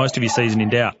going to put most of your season in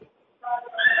doubt?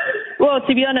 Well,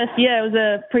 to be honest, it was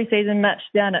a pre-season match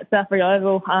down at Southbury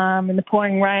Oval in the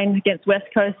pouring rain against West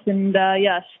Coast, and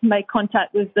made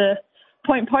contact with the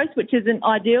point post, which isn't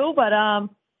ideal, but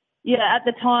at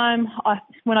the time,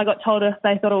 when I got told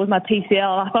they thought it was my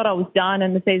PCL, I thought I was done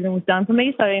and the season was done for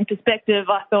me. So in perspective,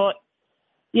 I thought,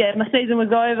 my season was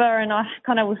over, and I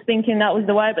kind of was thinking that was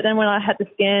the way. But then when I had the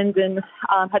scans and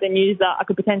had the news that I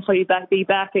could potentially be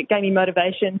back, it gave me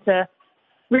motivation to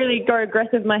really go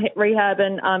aggressive with my rehab,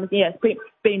 and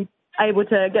been able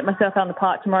to get myself out on the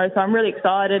park tomorrow. So I'm really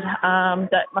excited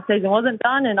that my season wasn't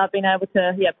done, and I've been able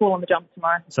to pull on the jumper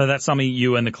tomorrow. So that's something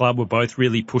you and the club were both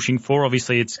really pushing for.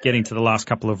 Obviously, it's getting to the last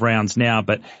couple of rounds now,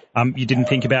 but you didn't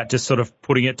think about just sort of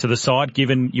putting it to the side,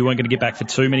 given you weren't going to get back for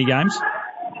too many games?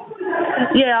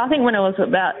 Yeah, I think when it was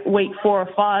about week 4 or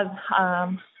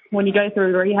 5, when you go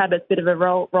through rehab, it's a bit of a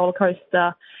roller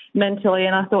coaster mentally,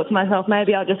 and I thought to myself,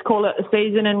 maybe I'll just call it a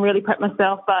season and really prep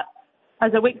myself. But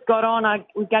as the weeks got on, I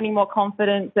was gaining more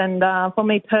confidence, and for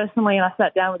me personally, and I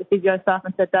sat down with the physio staff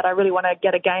and said that I really want to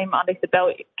get a game underneath the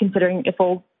belt, considering if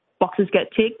all boxes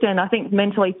get ticked. And I think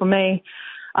mentally for me,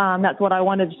 that's what I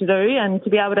wanted to do, and to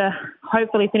be able to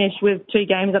hopefully finish with 2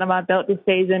 games under my belt this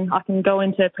season, I can go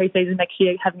into pre-season next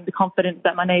year having the confidence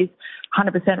that my knee's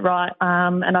 100% right,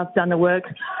 and I've done the work.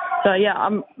 So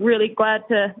I'm really glad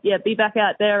to be back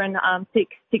out there and tick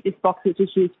this box, which is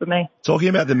huge for me. Talking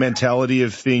about the mentality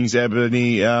of things,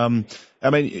 Ebony,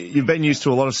 you've been used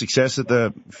to a lot of success at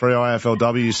the Freo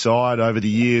AFLW side over the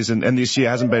years, and this year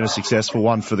hasn't been a successful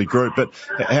one for the group. But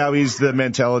how is the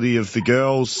mentality of the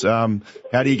girls?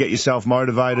 How do you get yourself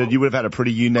motivated? You would have had a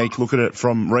pretty unique look at it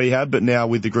from rehab, but now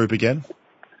with the group again?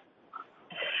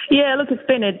 Yeah, look, it's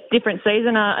been a different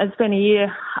season. It's been a year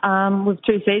with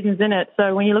 2 seasons in it.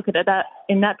 So when you look at it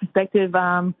in that perspective,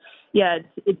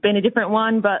 it's been a different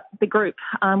one. But the group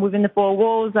within the 4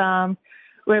 walls,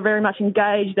 we're very much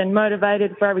engaged and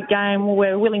motivated for every game.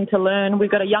 We're willing to learn.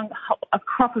 We've got a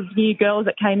crop of new girls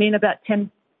that came in, about 10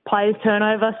 players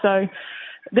turnover. So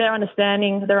they're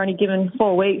understanding. They're only given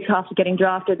 4 weeks after getting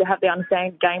drafted to have their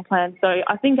understanding game plan. So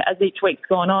I think as each week's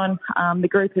gone on, the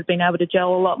group has been able to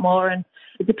gel a lot more, and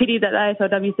it's a pity that the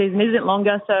AFLW season isn't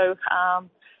longer. So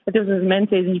if this was a men's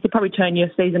season, you could probably turn your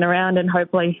season around and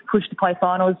hopefully push to play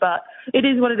finals. But it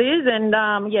is what it is, and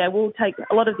we'll take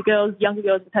a lot of the girls, younger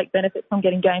girls, will take benefit from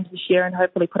getting games this year and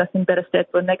hopefully put us in better stead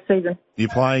for next season. You're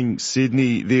playing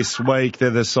Sydney this week. They're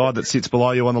the side that sits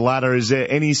below you on the ladder. Is there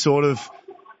any sort of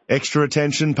extra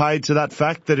attention paid to that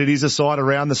fact that it is a side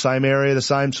around the same area, the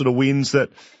same sort of wins, that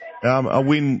a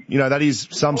win, that is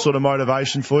some sort of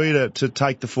motivation for you to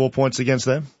take the 4 points against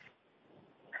them?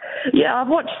 Yeah, I've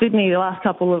watched Sydney the last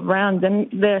couple of rounds, and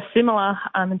they're similar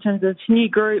in terms of new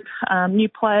group, new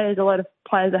players, a lot of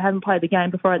players that haven't played the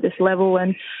game before at this level,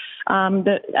 and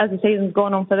as the season's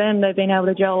gone on for them, they've been able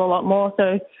to gel a lot more.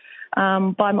 So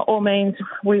by all means,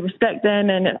 we respect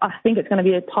them, and I think it's going to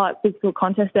be a tight physical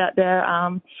contest out there. I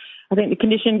think the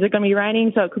conditions are going to be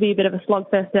raining, so it could be a bit of a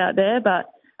slugfest out there, but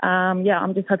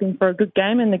I'm just hoping for a good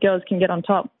game and the girls can get on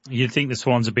top. You'd think the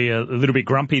Swans would be a little bit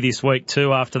grumpy this week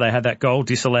too, after they had that goal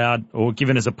disallowed or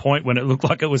given as a point when it looked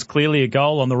like it was clearly a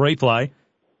goal on the replay.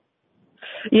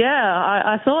 Yeah,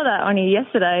 I saw that only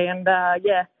yesterday, and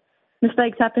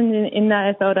mistakes happen in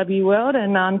the AFLW world,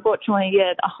 and unfortunately,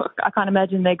 I can't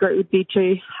imagine their group would be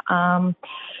too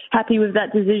happy with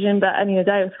that decision, but at the end of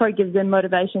the day, it probably gives them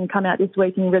motivation to come out this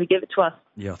week and really give it to us.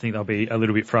 Yeah, I think they'll be a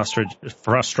little bit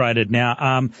frustrated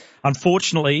now.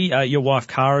 Unfortunately, your wife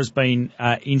Kara's been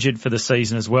injured for the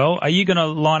season as well. Are you going to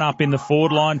line up in the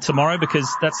forward line tomorrow? Because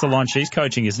that's the line she's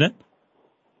coaching, isn't it?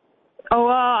 Oh,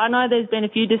 well, I know there's been a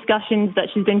few discussions that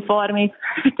she's been fighting me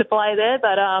to play there,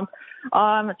 but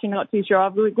I'm actually not too sure.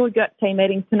 We've got team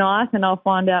meetings tonight, and I'll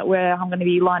find out where I'm going to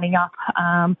be lining up.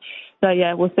 So,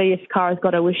 yeah, we'll see if Kara's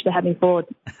got a wish to have me forward.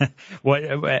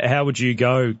 How would you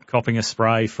go copping a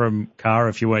spray from Kara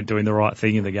if you weren't doing the right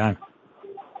thing in the game?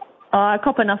 I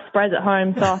cop enough sprays at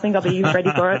home, so I think I'll be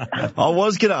ready for it. I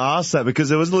was going to ask that because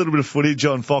there was a little bit of footage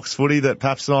on Fox Footy that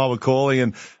Paps and I were calling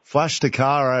and flashed to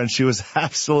Kara, and she was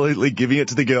absolutely giving it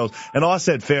to the girls. And I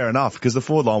said fair enough because the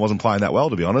forward line wasn't playing that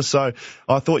well, to be honest. So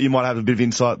I thought you might have a bit of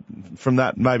insight from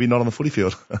that, maybe not on the footy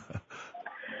field.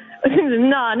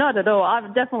 No, not at all. I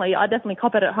definitely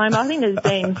cop it at home. I think there's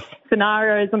been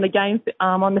scenarios on the game,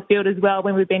 on the field as well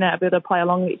when we've been able to play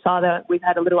along with each other. We've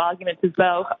had a little argument as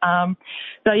well.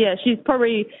 So yeah, she's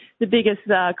probably the biggest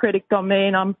critic on me,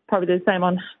 and I'm probably the same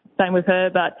with her.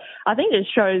 But I think it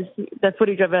shows the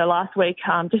footage of her last week,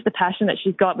 just the passion that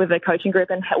she's got with her coaching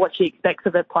group and what she expects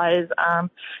of her players.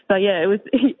 So yeah,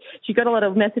 she got a lot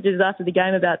of messages after the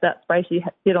game about that spray she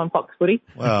did on Fox Footy.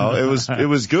 Well, it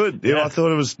was good. Yeah, I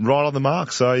thought it was right on the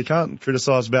mark, so you can't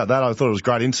criticise about that. I thought it was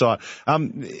great insight.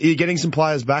 You're getting some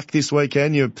players back this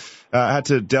weekend. You had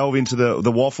to delve into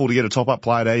the waffle to get a top-up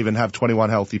player to even have 21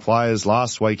 healthy players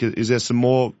last week. Is there some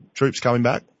more troops coming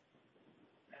back?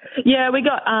 Yeah, we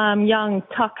got young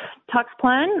Tuck's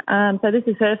plan. So this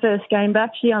is her first game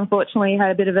back. She unfortunately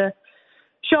had a bit of a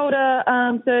shoulder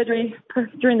surgery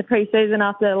during the pre-season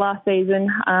after last season,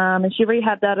 and she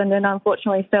rehabbed that and then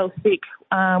unfortunately fell sick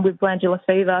with glandular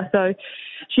fever. So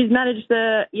she's managed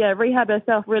to rehab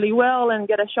herself really well and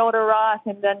get her shoulder right,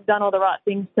 and then done all the right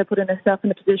things to put herself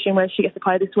in a position where she gets to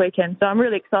play this weekend. So I'm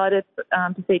really excited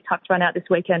to see Tuck run out this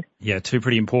weekend. Yeah, two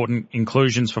pretty important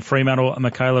inclusions for Fremantle,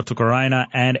 Michaela Tukarena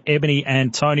and Ebony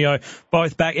Antonio,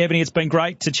 both back. Ebony, it's been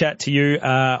great to chat to you.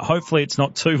 Hopefully it's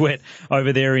not too wet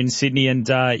over there in Sydney, and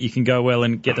you can go well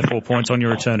and get the 4 points on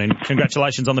your return. And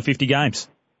congratulations on the 50 games.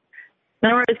 No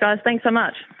worries, guys. Thanks so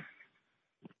much.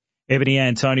 Ebony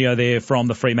Antonio there from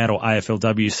the Fremantle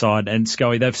AFLW side. And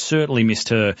Scully, they've certainly missed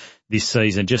her this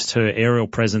season, just her aerial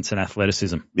presence and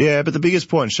athleticism. Yeah, but the biggest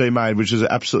point she made, which is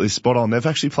absolutely spot on, they've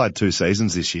actually played 2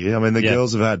 seasons this year. I mean, the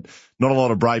girls have had not a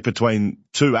lot of break between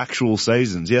 2 actual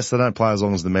seasons. Yes, they don't play as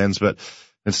long as the men's, but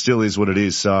it still is what it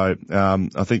is. So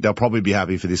I think they'll probably be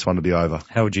happy for this one to be over.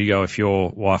 How would you go if your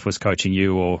wife was coaching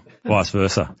you or vice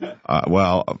versa?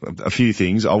 Well, a few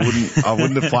things. I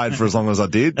wouldn't have played for as long as I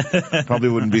did. Probably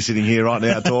wouldn't be sitting here right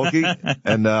now talking.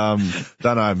 And don't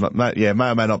know. May or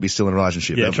may not be still in a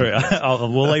relationship. Yeah, true.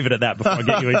 We'll leave it at that before I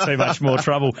get you in too much more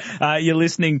trouble. You're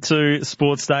listening to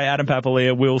Sports Day. Adam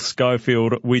Papalia, Will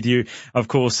Schofield with you. Of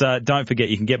course, don't forget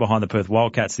you can get behind the Perth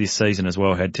Wildcats this season as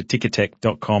well. Head to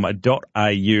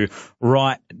ticketek.com.au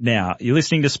right now. You're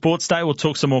listening to Sports Day. We'll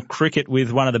talk some more cricket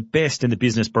with one of the best in the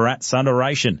business, Bharat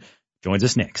Sundaration. Joins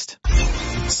us next.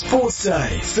 Sports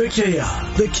Day for Kia.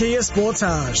 The Kia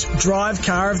Sportage Drive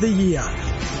Car of the Year.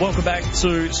 Welcome back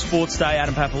to Sports Day.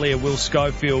 Adam Papalia, Will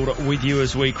Schofield with you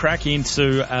as we crack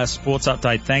into a sports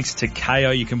update thanks to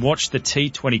Kayo. You can watch the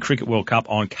T20 Cricket World Cup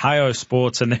on Kayo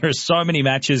Sports, and there are so many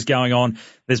matches going on.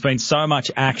 There's been so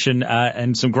much action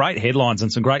and some great headlines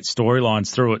and some great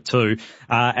storylines through it too.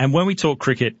 And when we talk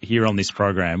cricket here on this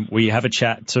program, we have a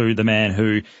chat to the man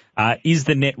who is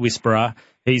the net whisperer.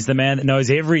 He's the man that knows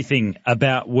everything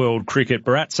about world cricket.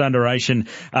 Bharat Sundaration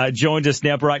joined us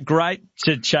now. Bharat, great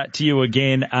to chat to you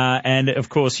again. And, of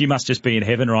course, you must just be in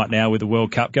heaven right now with the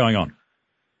World Cup going on.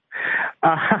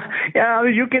 Yeah,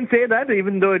 you can say that,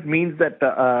 even though it means that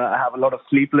I have a lot of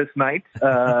sleepless nights.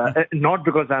 Not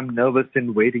because I'm nervous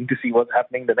and waiting to see what's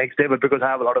happening the next day, but because I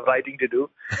have a lot of writing to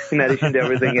do in addition to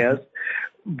everything else.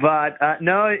 But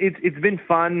no, it's been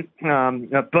fun.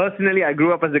 Personally, I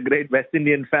grew up as a great West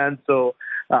Indian fan, so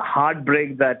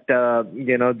heartbreak that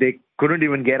they couldn't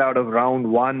even get out of round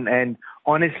 1, and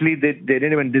honestly, they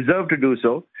didn't even deserve to do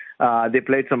so. They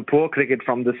played some poor cricket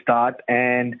from the start,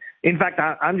 and in fact,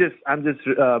 I'm just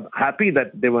happy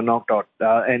that they were knocked out,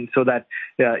 and so that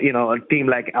a team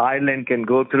like Ireland can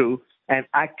go through and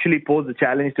actually pose a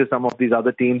challenge to some of these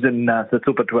other teams in the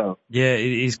Super 12. Yeah,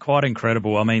 it is quite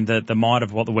incredible. I mean, the might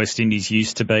of what the West Indies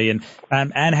used to be and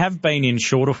have been in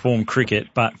shorter form cricket,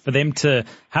 but for them to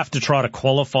have to try to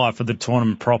qualify for the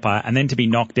tournament proper and then to be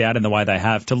knocked out in the way they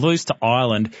have, to lose to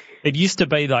Ireland, it used to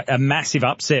be like a massive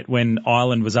upset when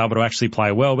Ireland was able to actually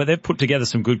play well, but they've put together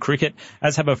some good cricket,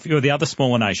 as have a few of the other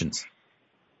smaller nations.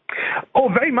 Oh,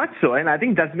 very much so. And I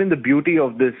think that's been the beauty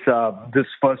of this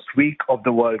first week of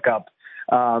the World Cup.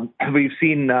 We've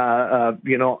seen, a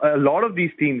lot of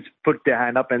these teams put their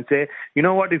hand up and say, you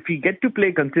know what, if we get to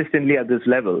play consistently at this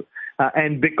level,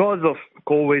 and because of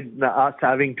COVID, us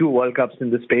having 2 World Cups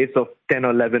in the space of 10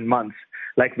 or 11 months,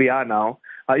 like we are now,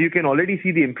 you can already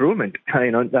see the improvement.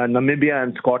 Namibia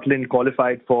and Scotland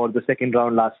qualified for the second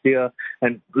round last year,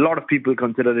 and a lot of people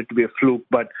consider it to be a fluke.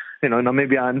 But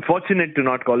Namibia, unfortunate to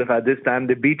not qualify this time.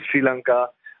 They beat Sri Lanka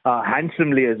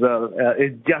handsomely as well.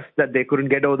 It's just that they couldn't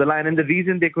get over the line, and the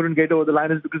reason they couldn't get over the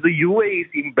line is because the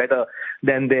UAE seemed better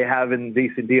than they have in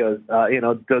recent years.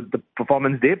 The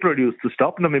performance they produced to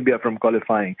stop Namibia from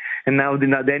qualifying, and now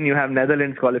then you have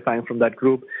Netherlands qualifying from that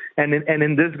group, and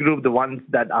in this group, the ones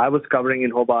that I was covering in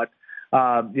Hobart,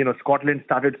 Scotland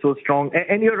started so strong,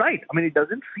 and you're right. I mean, it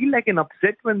doesn't feel like an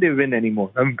upset when they win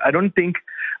anymore. I don't think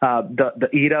the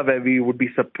era where we would be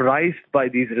surprised by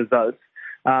these results.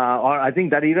 Or I think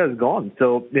that era is gone.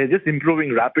 So they're just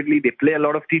improving rapidly. They play a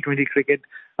lot of T20 cricket.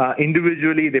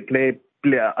 Individually, they play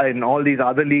in all these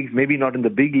other leagues, maybe not in the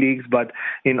big leagues, but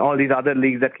in all these other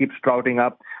leagues that keep sprouting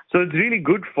up. So it's really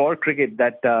good for cricket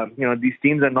that, these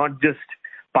teams are not just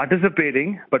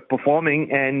participating, but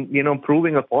performing and,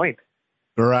 proving a point.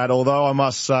 Virat, although I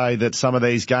must say that some of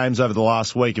these games over the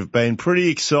last week have been pretty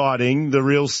exciting, the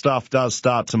real stuff does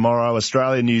start tomorrow.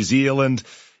 Australia, New Zealand,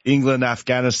 England,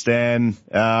 Afghanistan.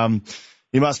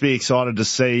 You must be excited to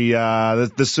see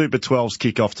the Super 12s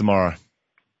kick off tomorrow.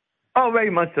 Oh, very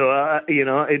much so.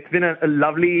 It's been a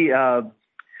lovely...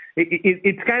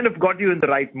 It's kind of got you in the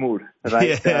right mood, right?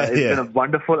 It's been a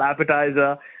wonderful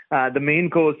appetizer. The main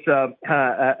course,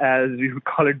 as we would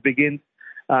call it, begins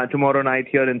tomorrow night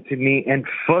here in Sydney. And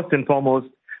first and foremost,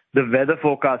 the weather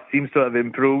forecast seems to have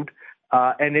improved.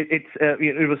 And it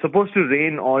was supposed to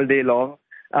rain all day long.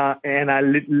 And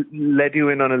I'll let you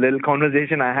in on a little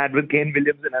conversation I had with Kane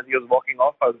Williamson as he was walking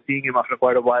off. I was seeing him after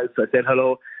quite a while, so I said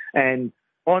hello. And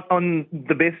on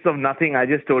the basis of nothing, I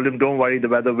just told him, don't worry, the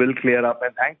weather will clear up.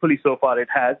 And thankfully, so far it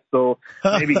has. So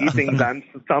maybe he thinks I'm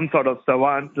some sort of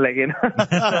savant, that's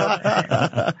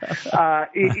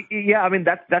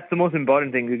the most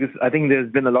important thing, because I think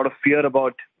there's been a lot of fear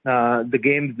about the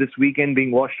games this weekend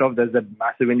being washed off. There's a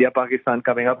massive India-Pakistan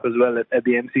coming up as well at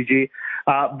the MCG.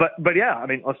 But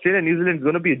Australia, New Zealand is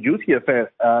going to be a juicy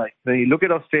affair. When you look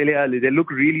at Australia, they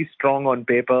look really strong on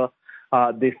paper.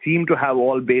 They seem to have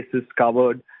all bases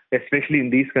covered, especially in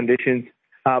these conditions.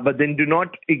 But then do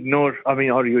not ignore,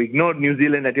 you ignore New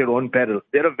Zealand at your own peril.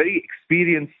 They're a very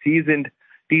experienced, seasoned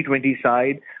T20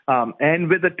 side, and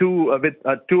with two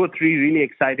or three really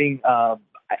exciting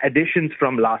additions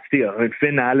from last year.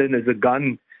 Finn Allen is a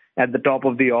gun at the top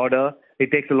of the order.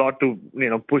 It takes a lot to,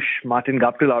 push Martin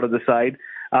Guptill out of the side.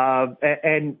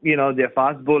 And their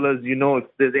fast bowlers, if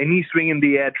there's any swing in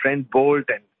the air, Trent Bolt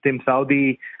and Tim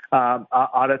Southee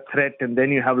are a threat. And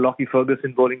then you have Lockie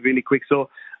Ferguson bowling really quick. So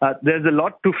there's a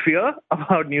lot to fear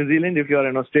about New Zealand if you're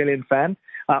an Australian fan.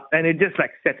 And it just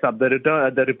sets up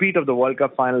the repeat of the World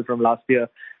Cup final from last year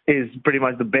is pretty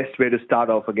much the best way to start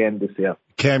off again this year.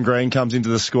 Cam Green comes into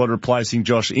the squad replacing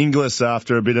Josh Inglis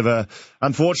after a bit of a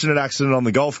unfortunate accident on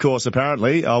the golf course,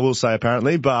 apparently. I will say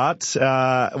apparently. But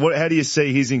how do you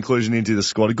see his inclusion into the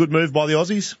squad? A good move by the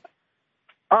Aussies?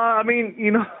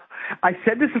 I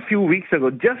said this a few weeks ago,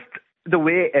 just the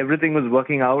way everything was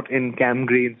working out in Cam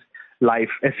Green's life,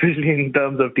 especially in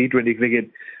terms of T20 cricket.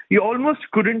 You almost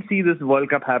couldn't see this World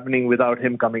Cup happening without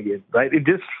him coming in, right? It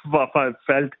just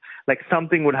felt like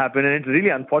something would happen, and it's really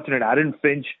unfortunate. Aaron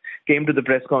Finch came to the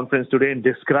press conference today and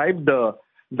described the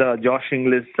Josh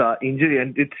Inglis injury,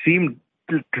 and it seemed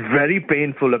very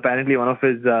painful. Apparently, one of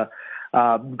his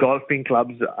golfing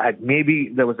clubs, maybe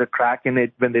there was a crack in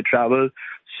it when they traveled.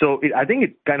 So I think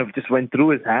it kind of just went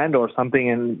through his hand or something,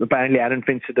 and apparently Aaron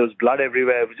Finch said there was blood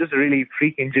everywhere. It was just a really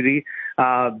freak injury. So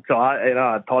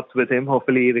our thoughts with him.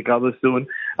 Hopefully he recovers soon.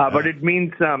 But it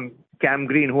means Cam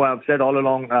Green, who I've said all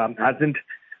along, has been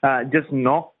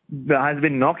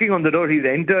knocking on the door. He's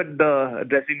entered the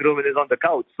dressing room and is on the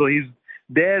couch. So he's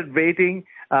there waiting.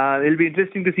 It'll be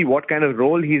interesting to see what kind of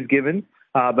role he's given.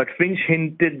 But Finch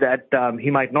hinted that he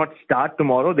might not start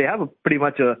tomorrow. They have pretty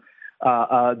much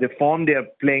the form they are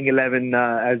playing 11,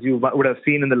 as you would have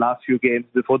seen in the last few games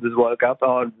before this World Cup,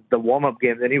 or the warm-up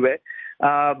games anyway.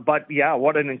 But yeah,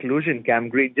 what an inclusion, Cam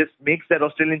Green. Just makes that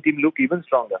Australian team look even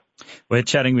stronger. We're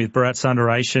chatting with Bharat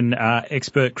Sundaresan,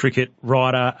 expert cricket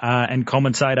writer and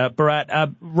commentator.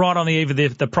 Bharat, right on the eve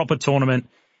of the proper tournament,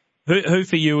 who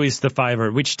for you is the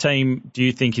favourite? Which team do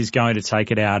you think is going to take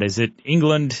it out? Is it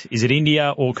England? Is it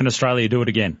India? Or can Australia do it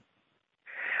again?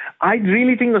 I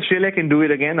really think Australia can do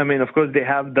it again. I mean, of course, they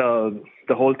have the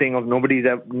whole thing of nobody's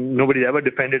ever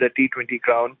defended a T20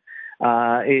 crown.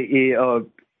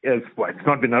 It's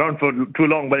not been around for too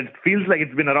long, but it feels like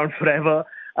it's been around forever.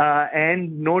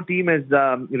 And no team has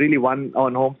really won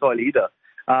on home soil either.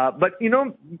 But,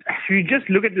 if you just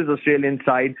look at this Australian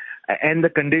side, and the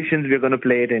conditions we're going to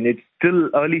play it in. It's still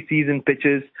early season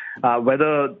pitches.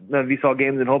 Whether we saw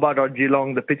games in Hobart or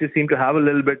Geelong, the pitches seem to have a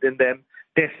little bit in them.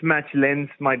 Test match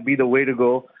length might be the way to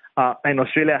go. And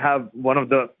Australia have one of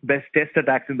the best test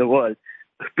attacks in the world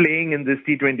playing in this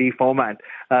T20 format,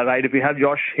 right? If you have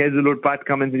Josh Hazlewood, Pat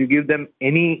Cummins, and you give them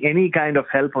any kind of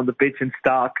help on the pitch in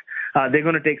Stark, they're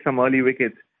going to take some early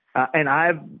wickets. And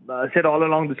I've said all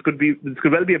along this could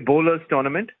well be a bowlers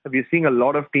tournament. We're seeing a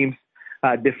lot of teams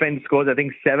defend scores. I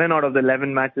think 7 out of the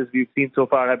 11 matches we've seen so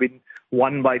far have been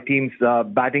won by teams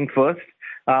batting first,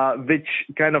 which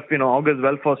kind of augurs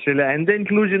well for Australia. And the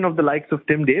inclusion of the likes of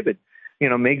Tim David,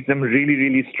 makes them really,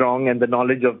 really strong, and the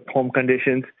knowledge of home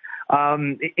conditions.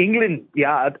 England,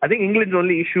 I think England's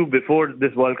only issue before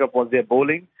this World Cup was their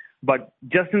bowling. But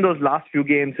just in those last few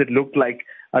games, it looked like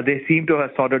they seem to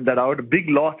have sorted that out. A big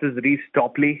loss is Reece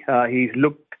Topley. He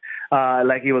looked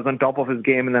like he was on top of his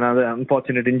game, and another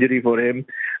unfortunate injury for him.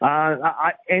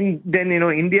 And then,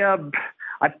 India,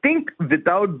 I think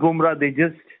without Bumrah, they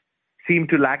just seem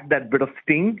to lack that bit of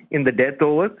sting in the death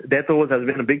overs. Death overs has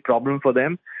been a big problem for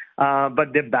them.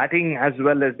 But they're batting as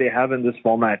well as they have in this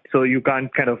format. So you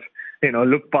can't kind of,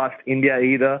 look past India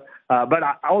either. But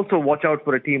I also watch out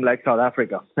for a team like South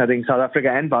Africa. I think South Africa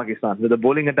and Pakistan, with the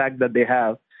bowling attack that they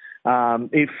have,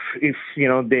 if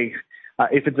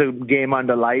it's a game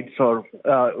under lights or,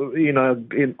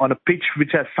 on a pitch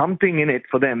which has something in it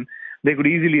for them, they could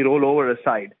easily roll over a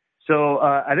side. So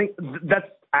I think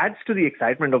that adds to the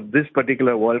excitement of this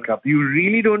particular World Cup. You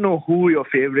really don't know who your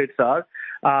favorites are,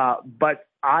 but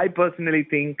I personally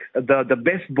think the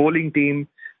best bowling team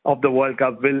of the World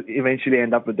Cup will eventually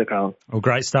end up with the crown. Well,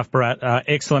 great stuff, Bharat.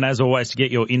 Excellent, as always, to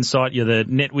get your insight. You're the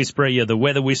net whisperer, you're the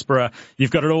weather whisperer. You've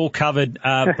got it all covered,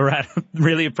 Bharat.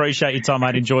 Really appreciate your time,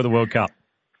 mate. Enjoy the World Cup.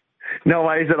 No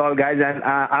worries at all, guys, and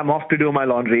I'm off to do my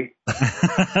laundry.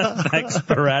 Thanks,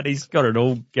 Bharat. He's got it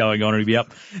all going on. He'll be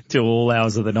up till all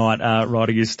hours of the night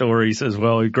writing his stories as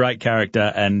well. Great character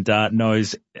and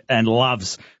knows and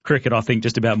loves cricket, I think,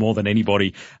 just about more than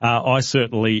anybody. I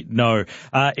certainly know.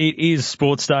 It is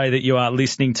Sports Day that you are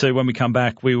listening to. When we come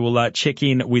back, we will check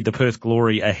in with the Perth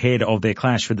Glory ahead of their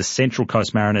clash with the Central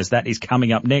Coast Mariners. That is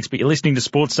coming up next. But you're listening to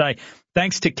Sports Day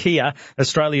thanks to Kia,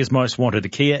 Australia's most wanted, the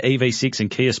Kia EV6 and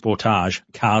Kia Sportage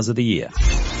Cars of the Year.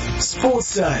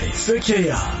 Sports Day for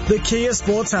Kia, the Kia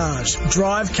Sportage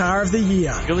Drive Car of the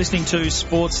Year. You're listening to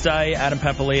Sports Day. Adam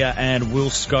Papalia and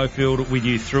Will Schofield with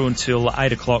you through until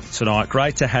 8 o'clock tonight.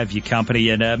 Great to have your company,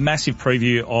 and a massive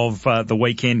preview of the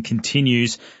weekend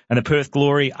continues. And the Perth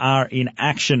Glory are in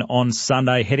action on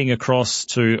Sunday, heading across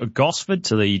to Gosford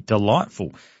to the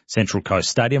delightful Central Coast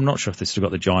Stadium. I'm not sure if they've still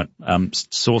got the giant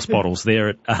sauce bottles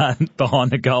there behind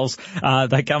the goals.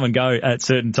 They come and go at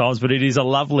certain times, but it is a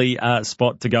lovely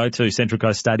spot to go to, Central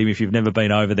Coast Stadium, if you've never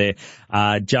been over there,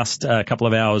 just a couple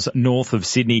of hours north of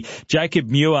Sydney. Jacob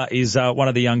Muir is one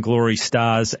of the Young Glory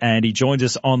stars, and he joins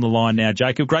us on the line now.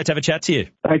 Jacob, great to have a chat to you.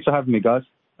 Thanks for having me, guys.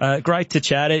 Great to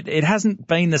chat. It hasn't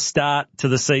been the start to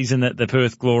the season that the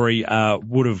Perth Glory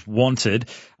would have wanted,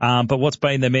 but what's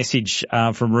been the message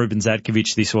from Ruben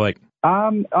Zadkovich this week?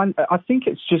 I think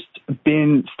it's just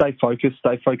been stay focused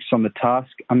on the task.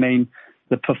 I mean,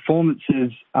 the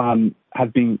performances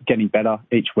have been getting better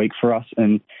each week for us,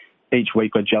 and each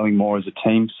week we're gelling more as a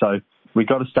team. So we've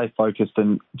got to stay focused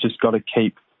and just got to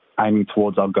keep aiming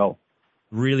towards our goal.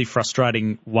 Really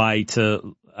frustrating way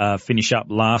to finish up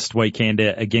last weekend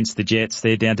against the Jets.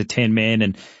 They're down to 10 men,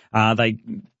 and they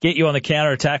get you on the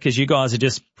counter-attack as you guys are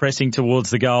just pressing towards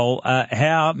the goal.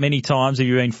 How many times have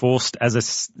you been forced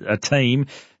as a team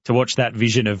to watch that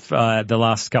vision of the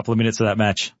last couple of minutes of that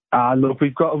match? Look,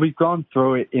 we've gone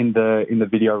through it in the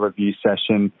video review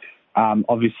session.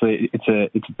 Obviously, it's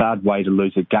a bad way to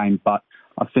lose a game, but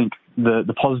I think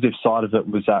the positive side of it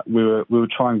was that we were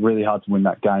trying really hard to win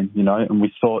that game, and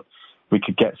we thought we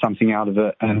could get something out of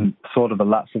it, and sort of a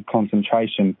lapse of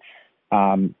concentration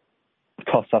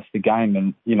cost us the game.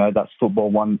 And, that's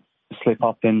football, one slip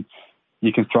up and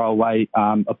you can throw away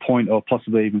a point or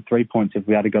possibly even 3 points if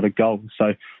we had got a goal.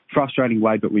 So frustrating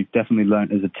way, but we've definitely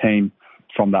learnt as a team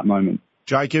from that moment.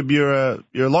 Jacob, you're a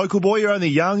local boy. You're only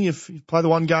young. You've played the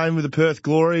one game with the Perth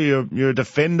Glory. You're a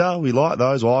defender. We like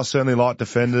those. Well, I certainly like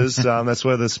defenders. That's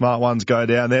where the smart ones go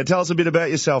down there. Tell us a bit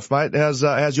about yourself, mate.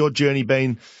 How's your journey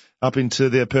been up into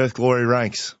the Perth Glory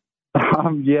ranks?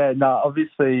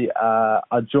 Obviously,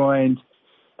 I joined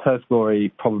Perth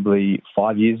Glory probably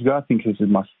 5 years ago. I think this is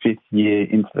my 5th year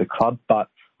into the club, but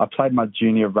I played my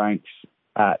junior ranks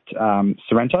at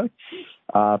Sorrento.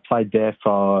 Played there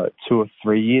for 2 or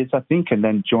 3 years, I think, and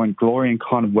then joined Glory and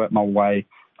kind of worked my way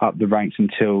up the ranks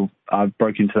until I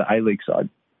broke into the A-League side.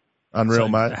 Unreal, so,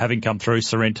 mate. Having come through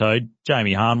Sorrento,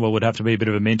 Jamie Harnwell would have to be a bit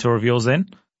of a mentor of yours then?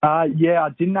 Yeah, I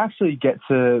didn't actually get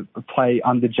to play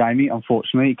under Jamie,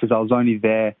 unfortunately, because I was only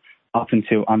there up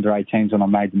until under 18s when I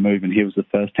made the move, and he was the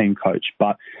first team coach.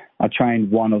 But I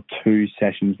trained 1 or 2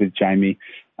 sessions with Jamie.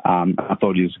 I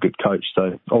thought he was a good coach,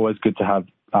 so always good to have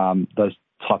those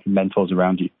type of mentors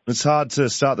around you. It's hard to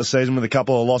start the season with a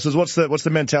couple of losses. What's the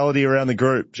mentality around the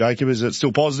group, Jacob? Is it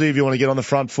still positive? You want to get on the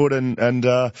front foot and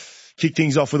kick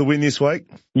things off with a win this week?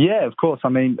 Yeah, of course. I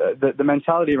mean, the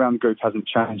mentality around the group hasn't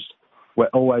changed. We're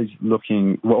always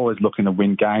looking to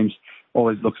win games,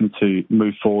 always looking to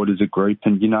move forward as a group.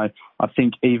 And, you know, I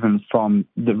think even from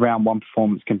the round 1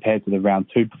 performance compared to the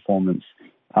round 2 performance,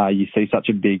 you see such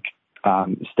a big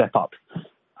step up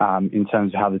in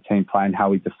terms of how the team play and how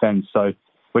we defend. So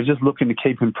we're just looking to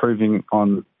keep improving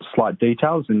on slight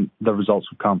details, and the results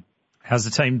will come. How's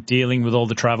the team dealing with all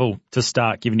the travel to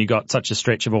start, given you got such a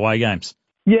stretch of away games?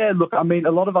 Yeah, look, I mean,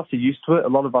 a lot of us are used to it. A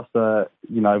lot of us are,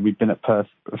 you know, we've been at Perth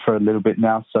for a little bit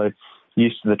now, so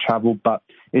used to the travel, but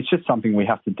it's just something we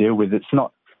have to deal with. It's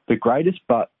not the greatest,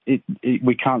 but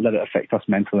we can't let it affect us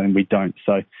mentally, and we don't.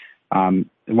 So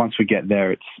once we get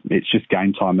there, it's just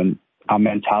game time, and our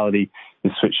mentality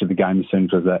is switch to the game as soon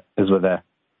as we're there.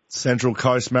 Central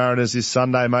Coast Mariners this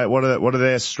Sunday, mate. What are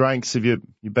their strengths? Have you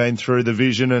been through the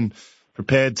vision and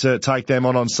prepared to take them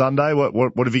on Sunday?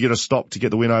 What have you got to stop to get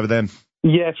the win over them?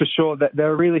 Yeah, for sure.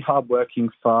 They're a really hard-working,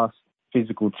 fast,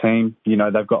 physical team. You know,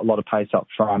 they've got a lot of pace up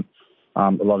front, a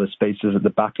lot of speedsters at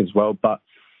the back as well. But,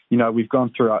 you know, we've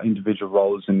gone through our individual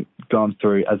roles and gone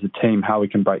through as a team how we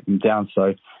can break them down.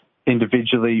 So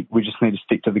individually, we just need to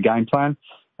stick to the game plan,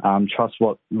 trust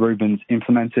what Ruben's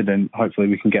implemented, and hopefully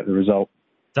we can get the result.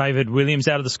 David Williams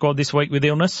out of the squad this week with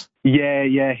illness?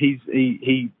 Yeah,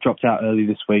 he dropped out early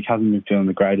this week, hasn't been feeling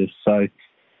the greatest. So,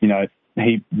 you know,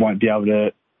 he won't be able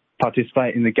to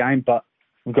participate in the game, but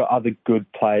we've got other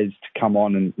good players to come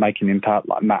on and make an impact,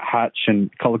 like Matt Hatch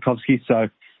and Kolakowski. So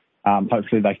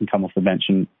hopefully they can come off the bench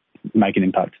and make an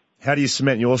impact. How do you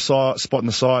cement your spot in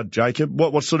the side, Jacob?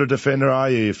 What sort of defender are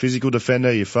you? You're a physical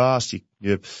defender? You're fast?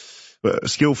 You're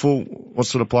skillful? What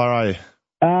sort of player are you?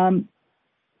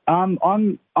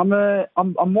 I'm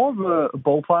more of a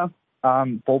ball player,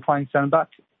 ball playing centre back.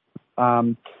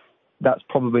 That's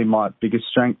probably my biggest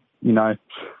strength. You know,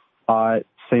 I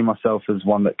see myself as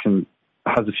one that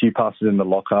has a few passes in the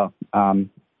locker, kind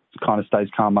of stays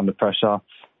calm under pressure,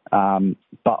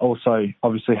 but also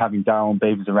obviously having Daryl and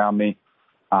Beavers around me,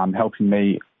 helping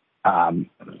me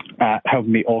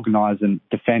organise and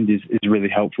defend is really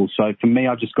helpful. So for me,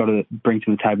 I've just got to bring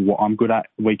to the table what I'm good at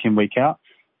week in, week out.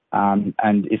 And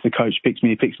if the coach picks me,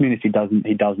 he picks me, and if he doesn't,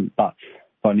 he doesn't. But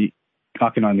I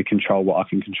can only control what I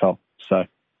can control. So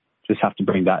just have to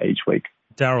bring that each week.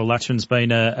 Daryl Latcham's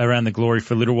been around the Glory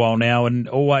for a little while now, and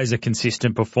always a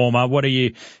consistent performer. Do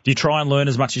you try and learn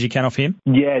as much as you can off him?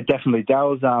 Yeah, definitely.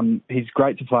 Daryl's he's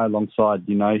great to play alongside.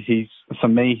 You know, he's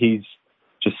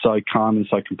just so calm and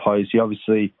so composed. He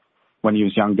obviously, when he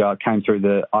was younger, came through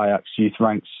the Ajax youth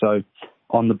ranks. So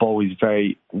on the ball, he's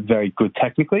very, very good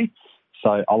technically.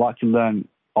 So I like to learn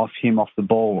off him off the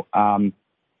ball.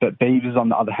 But Beavers, on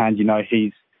the other hand, you know,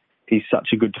 he's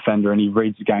such a good defender, and he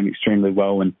reads the game extremely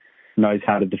well and knows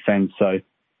how to defend. So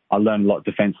I learned a lot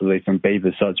defensively from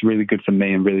Beavers. So it's really good for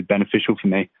me and really beneficial for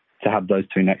me to have those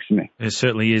two next to me. It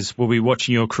certainly is. We'll be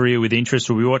watching your career with interest.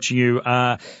 We'll be watching you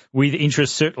with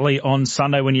interest certainly on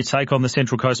Sunday when you take on the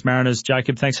Central Coast Mariners.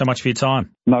 Jacob, thanks so much for your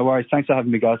time. No worries. Thanks for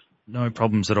having me, guys. No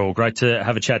problems at all. Great to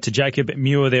have a chat to Jacob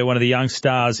Muir there, one of the young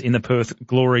stars in the Perth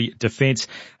Glory defence.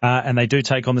 And they do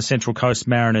take on the Central Coast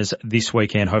Mariners this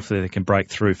weekend. Hopefully they can break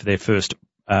through for their first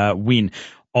win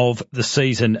of the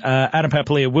season. Adam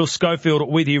Papalia, Will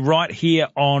Schofield with you right here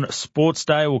on Sports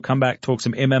Day. We'll come back, talk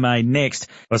some MMA next.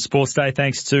 But Sports Day,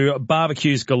 thanks to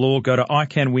Barbecues Galore. Go to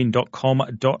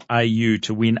iCanWin.com.au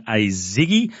to win a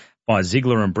Ziggy by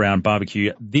Ziegler and Brown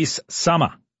Barbecue this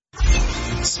summer.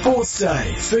 Sports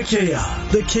Day for Kia.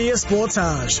 The Kia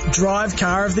Sportage Drive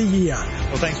Car of the Year.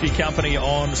 Well, thanks for your company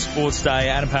on Sports Day.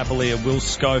 Adam Papalia, Will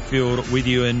Schofield with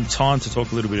you, and time to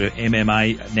talk a little bit of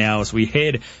MMA now as we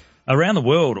head around the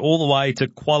world, all the way to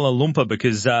Kuala Lumpur,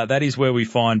 because that is where we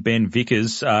find Ben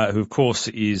Vickers, who of course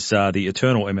is the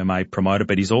eternal MMA promoter,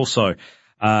 but he's also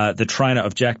the trainer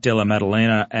of Jack Della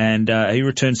Maddalena, and he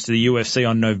returns to the UFC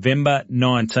on November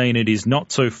 19. It is not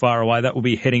too far away. That will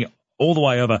be heading all the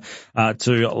way over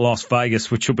to Las Vegas,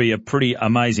 which will be a pretty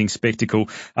amazing spectacle.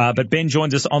 But Ben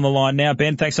joins us on the line now.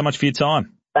 Ben, thanks so much for your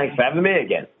time. Thanks for having me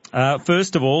again.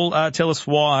 First of all, tell us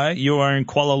why you are in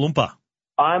Kuala Lumpur.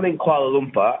 I'm in Kuala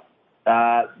Lumpur.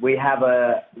 We have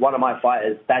one of my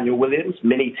fighters, Daniel Williams,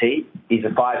 Mini T. He's a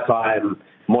 5-time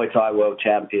Muay Thai world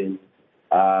champion,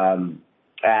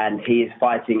 and he is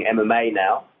fighting MMA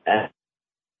now. And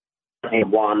he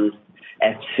won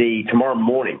FC tomorrow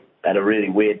morning at a really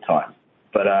weird time.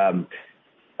 But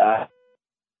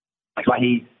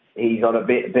he's on a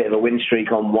bit of a win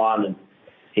streak on one, and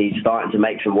he's starting to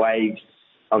make some waves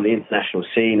on the international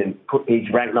scene, and he's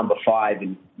ranked number 5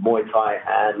 in Muay Thai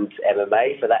and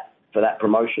MMA for that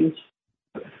promotion.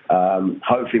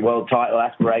 Hopefully world title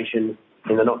aspiration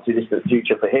in the not too distant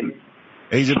future for him.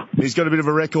 He's got a bit of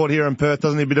a record here in Perth,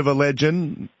 doesn't he? A bit of a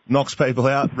legend, knocks people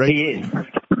out. He is.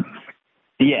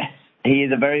 Yes,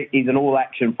 he's an all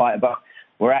action fighter, but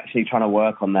we're actually trying to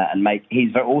work on that and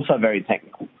he's also very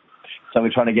technical. So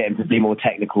we're trying to get him to be more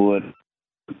technical and,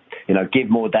 give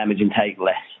more damage and take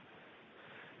less.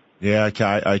 Yeah,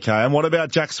 okay. And what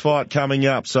about Jack's fight coming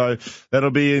up? So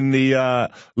that'll be in the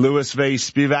Lewis v.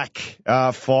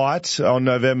 Spivak fight on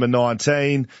November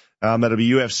 19. That'll be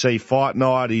UFC Fight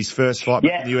Night. His first fight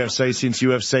back in the UFC since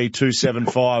UFC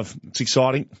 275. It's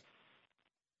exciting.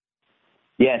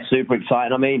 Yeah, super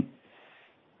exciting. I mean,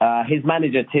 his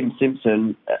manager, Tim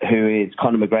Simpson, who is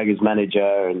Conor McGregor's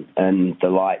manager and the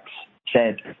likes,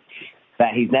 said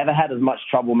that he's never had as much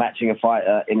trouble matching a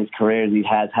fighter in his career as he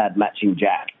has had matching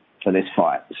Jack for this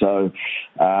fight. So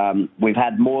we've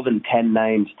had more than 10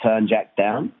 names turn Jack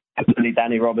down. Actually,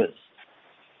 Danny Roberts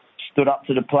stood up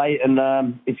to the plate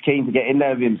and is keen to get in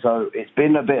there with him. So it's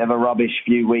been a bit of a rubbish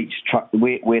few weeks.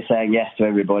 We're saying yes to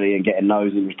everybody and getting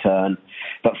no's in return.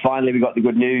 But finally we got the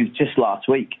good news just last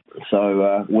week.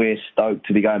 So we're stoked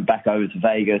to be going back over to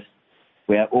Vegas.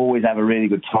 We always have a really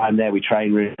good time there. We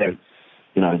train really.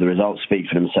 The results speak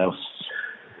for themselves.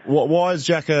 Why is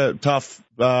Jack a tough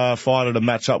fighter to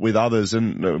match up with others,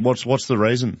 and what's the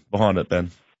reason behind it,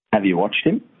 Ben? Have you watched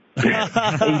him? So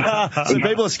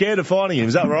people are scared of fighting him,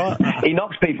 is that right? He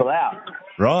knocks people out.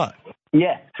 Right.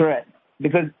 Yeah, correct.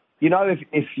 Because,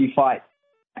 if you fight,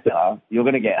 you're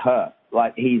going to get hurt.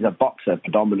 Like, he's a boxer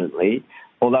predominantly,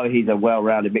 although he's a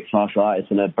well-rounded mixed martial artist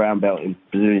and a brown belt in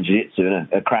Brazilian Jiu-Jitsu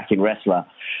and a cracking wrestler.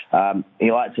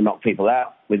 He likes to knock people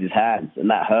out with his hands, and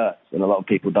that hurts, and a lot of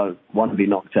people don't want to be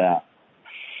knocked out.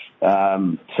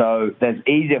 So there's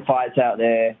easier fights out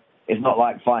there. It's not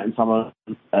like fighting someone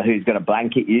who's going to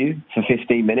blanket you for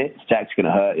 15 minutes. Jack's going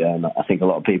to hurt you, and I think a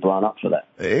lot of people aren't up for that.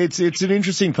 It's an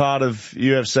interesting part of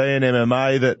UFC and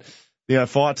MMA that,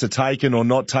 fights are taken or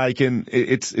not taken.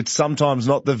 It's sometimes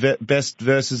not the best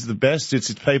versus the best.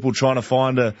 It's people trying to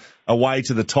find a way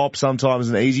to the top, sometimes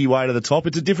an easy way to the top.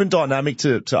 It's a different dynamic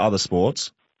to other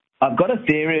sports. I've got a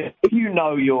theory. If you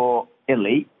know you're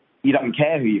elite, you don't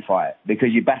care who you fight because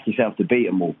you back yourself to beat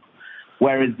them all.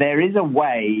 Whereas there is a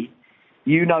way,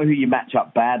 you know who you match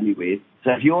up badly with.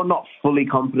 So if you're not fully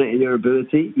confident in your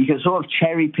ability, you can sort of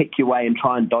cherry pick your way and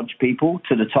try and dodge people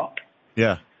to the top.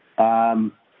 Yeah.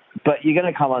 But you're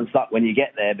going to come unstuck when you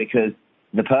get there because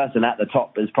the person at the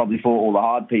top has probably fought all the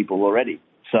hard people already.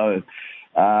 So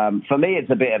for me,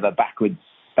 it's a bit of a backwards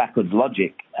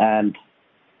logic. And,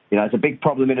 it's a big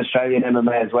problem in Australian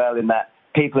MMA as well in that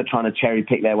people are trying to cherry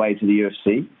pick their way to the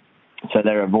UFC. So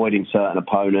they're avoiding certain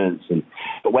opponents.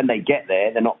 But when they get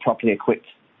there, they're not properly equipped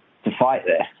to fight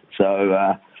there.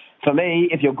 So for me,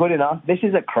 if you're good enough, this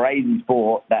is a crazy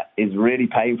sport that is really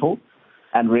painful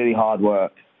and really hard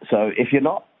work. So if you're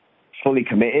not fully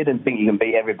committed and think you can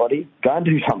beat everybody, go and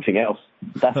do something else.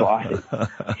 That's what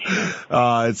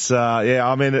I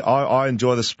think. I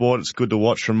enjoy the sport. It's good to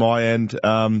watch from my end.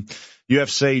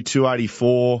 UFC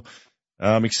 284.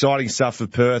 Exciting stuff for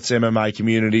Perth's MMA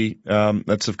community.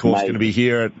 That's, of course, going to be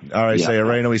here at RAC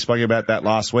Arena. We spoke about that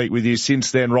last week with you.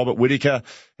 Since then, Robert Whittaker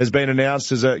has been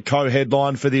announced as a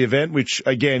co-headline for the event, which,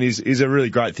 again, is a really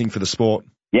great thing for the sport.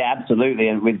 Yeah, absolutely.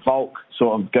 And with Volk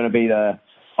sort of going to be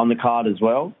on the card as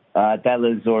well.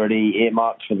 Della's already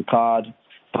earmarked for the card,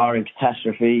 barring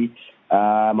catastrophe.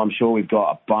 I'm sure we've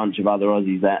got a bunch of other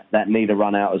Aussies that need a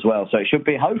run out as well. So it should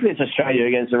be, hopefully it's Australia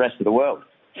against the rest of the world.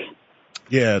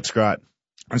 Yeah, it's great.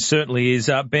 It certainly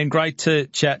is. Ben, great to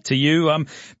chat to you.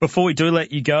 Before we do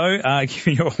let you go,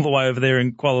 given you're all the way over there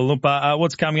in Kuala Lumpur,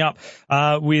 what's coming up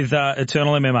with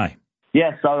Eternal MMA?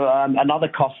 Yeah, so another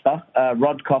Costa,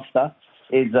 Rod Costa,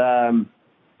 is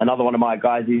another one of my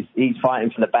guys. He's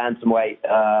fighting for the bantamweight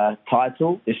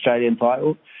title, the Australian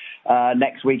title,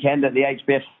 next weekend at the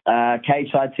HBF cage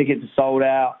side. Tickets are sold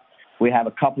out. We have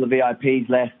a couple of VIPs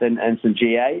left and some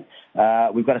GA.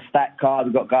 We've got a stacked card.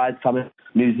 We've got guys coming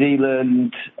New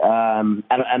Zealand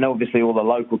and obviously all the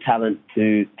local talent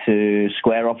to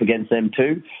square off against them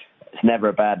too. It's never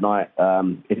a bad night.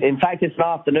 In fact, it's an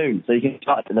afternoon, so you can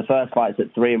start. The first fight's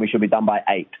at 3 and we should be done by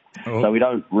 8. Oh. So we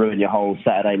don't ruin your whole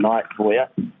Saturday night for you.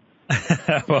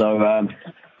 Well,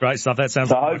 Great stuff. That sounds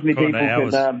so hopefully people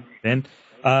hours, can. Then.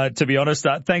 To be honest,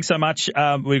 thanks so much.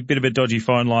 We've a bit of a dodgy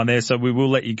phone line there, so we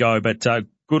will let you go. But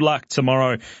good luck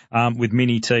tomorrow with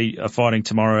Mini T fighting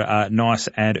tomorrow, nice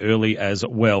and early as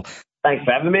well. Thanks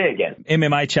for having me again.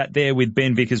 MMA chat there with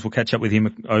Ben Vickers. We'll catch up with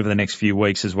him over the next few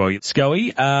weeks as well.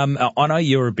 Scully, I know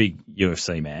you're a big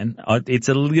UFC man. It's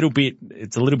a little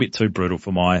bit too brutal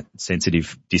for my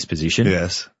sensitive disposition.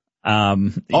 Yes. I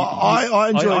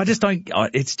enjoy. I just don't.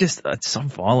 It's so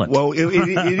violent. Well,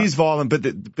 it is violent, but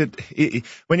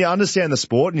when you understand the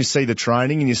sport and you see the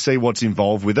training and you see what's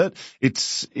involved with it,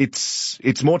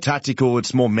 it's more tactical.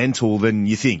 It's more mental than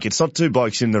you think. It's not two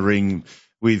blokes in the ring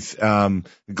with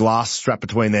glass strapped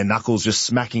between their knuckles just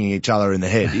smacking each other in the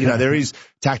head. You know, there is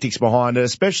tactics behind it,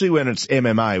 especially when it's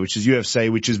MMA, which is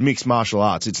UFC, which is mixed martial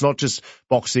arts. It's not just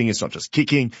boxing, it's not just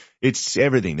kicking, it's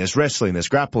everything. There's wrestling, there's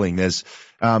grappling, there's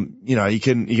you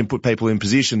can put people in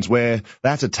positions where they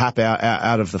have to tap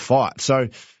out of the fight. So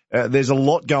there's a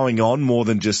lot going on more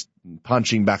than just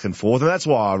punching back and forth, and that's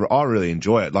why I really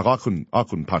enjoy it. Like I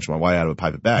couldn't punch my way out of a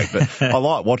paper bag, but I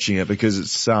like watching it because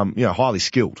it's highly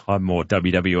skilled. I'm more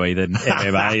WWE than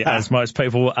MMA, as most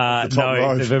people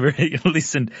know if they've ever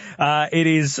listened. It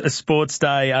is a sports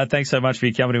day. Thanks so much for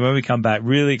your company. When we come back,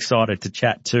 really excited to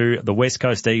chat to the West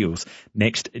Coast Eagles'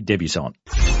 next debutant.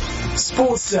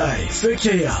 Sports Day for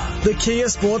Kia, the Kia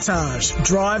Sportage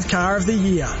Drive Car of the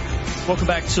Year. Welcome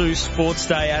back to Sports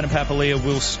Day. Adam Papalia,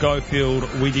 Will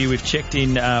Schofield with you. We've checked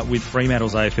in with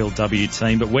Fremantle's AFLW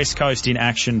team, but West Coast in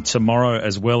action tomorrow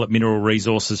as well at Mineral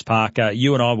Resources Park.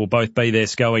 You and I will both be there,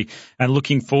 Scully, and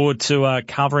looking forward to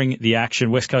covering the action.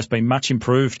 West Coast been much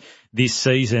improved this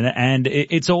season, and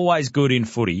it's always good in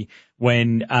footy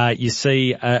when you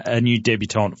see a new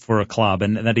debutant for a club,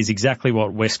 and that is exactly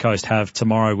what West Coast have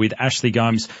tomorrow with Ashley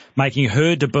Gomes making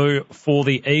her debut for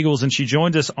the Eagles, and she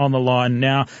joins us on the line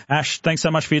now. Ash, thanks so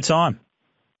much for your time.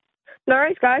 No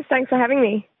worries, guys. Thanks for having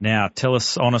me. Now, tell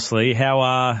us honestly, how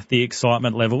are the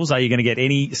excitement levels? Are you going to get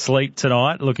any sleep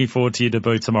tonight? Looking forward to your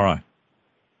debut tomorrow.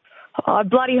 I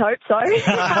bloody hope so. No,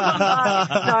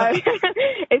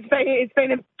 it's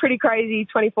been a pretty crazy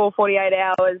 24, 48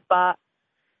 hours, but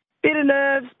bit of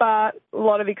nerves, but a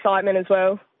lot of excitement as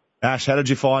well. Ash, how did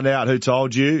you find out? Who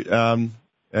told you?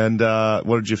 And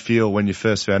what did you feel when you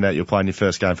first found out you were playing your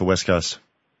first game for West Coast?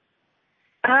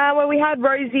 Well, we had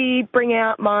Rosie bring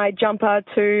out my jumper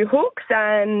to Hooks,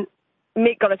 and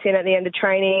Mick got us in at the end of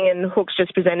training, and Hooks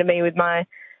just presented me with my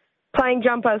playing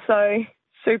jumper, so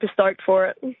super stoked for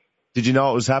it. Did you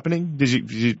know it was happening? Did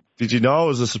you know it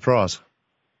was a surprise?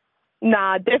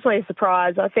 Nah, definitely a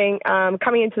surprise. I think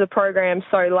coming into the program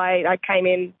so late, I came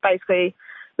in basically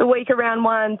the week of round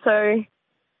one, so I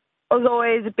was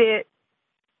always a bit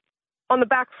on the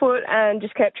back foot and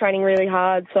just kept training really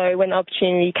hard. So when the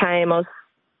opportunity came, I was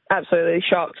absolutely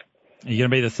shocked. You're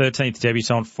going to be the 13th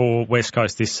debutant for West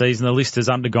Coast this season. The list has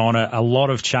undergone a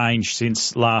lot of change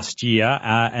since last year.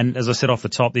 And as I said off the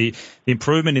top, the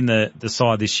improvement in the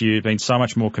side this year has been so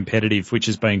much more competitive, which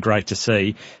has been great to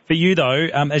see. For you, though,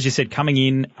 as you said, coming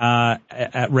in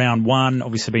at round one,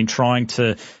 obviously been trying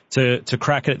to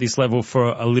crack it at this level for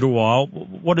a little while.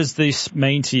 What does this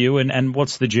mean to you, and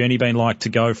what's the journey been like to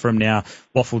go from now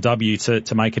Waffle W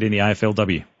to make it in the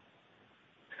AFLW?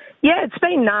 Yeah, it's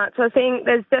been nuts. I think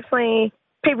there's definitely,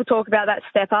 people talk about that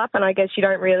step up, and I guess you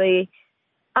don't really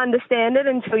understand it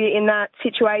until you're in that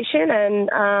situation. And,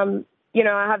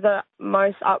 I have the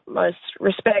utmost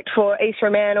respect for East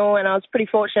Fremantle, and I was pretty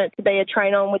fortunate to be a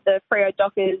train-on with the Freo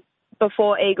Dockers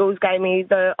before Eagles gave me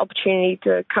the opportunity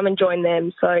to come and join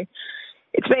them. So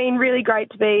it's been really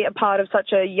great to be a part of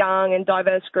such a young and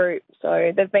diverse group.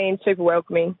 So they've been super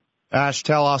welcoming. Ash,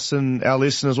 tell us and our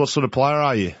listeners, what sort of player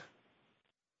are you?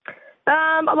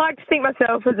 I like to think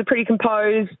myself as a pretty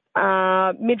composed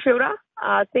midfielder.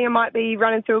 I think I might be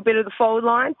running through a bit of the forward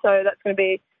line, so that's going to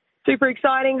be super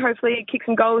exciting. Hopefully kick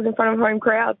some goals in front of a home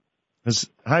crowd. Does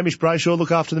Hamish Brayshaw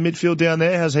look after the midfield down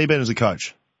there? How's he been as a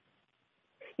coach?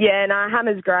 Yeah,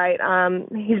 Hammer's great.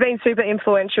 He's been super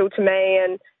influential to me,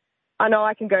 and I know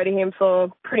I can go to him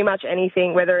for pretty much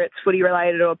anything, whether it's footy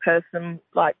related or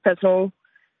personal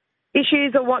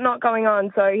issues or whatnot going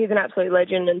on. So he's an absolute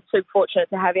legend, and super fortunate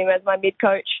to have him as my mid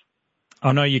coach.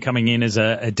 I know you're coming in as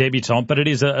a debutant, but it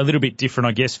is a little bit different,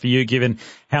 I guess, for you, given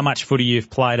how much footy you've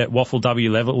played at Waffle W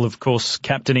level, of course,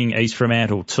 captaining East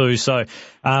Fremantle too. So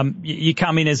you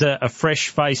come in as a fresh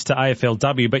face to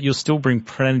AFLW, but you'll still bring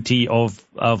plenty of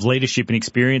leadership and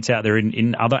experience out there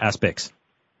in other aspects.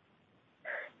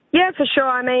 Yeah, for sure.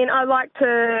 I mean, I like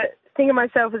to think of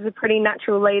myself as a pretty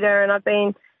natural leader, and I've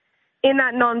been in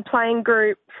that non-playing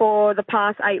group for the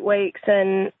past 8 weeks,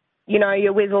 and,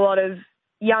 you're with a lot of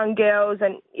young girls,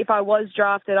 and if I was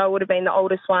drafted, I would have been the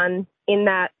oldest one in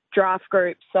that draft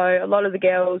group. So a lot of the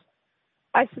girls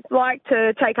I like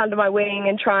to take under my wing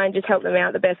and try and just help them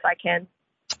out the best I can.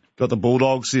 Got the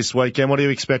Bulldogs this weekend. What are you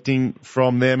expecting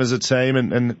from them as a team?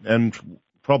 And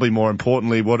probably more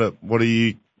importantly, what are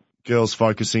you girls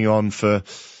focusing on for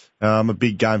a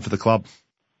big game for the club?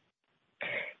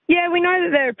 Yeah, we know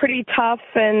that they're pretty tough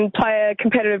and play a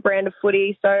competitive brand of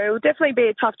footy, so it will definitely be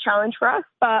a tough challenge for us.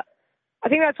 But I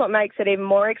think that's what makes it even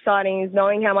more exciting, is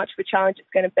knowing how much of a challenge it's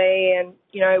going to be. And,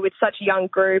 you know, with such a young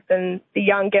group and the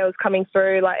young girls coming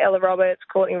through like Ella Roberts,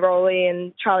 Courtney Rowley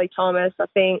and Charlie Thomas, I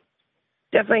think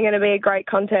definitely going to be a great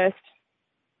contest.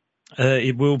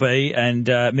 It will be, and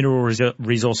Mineral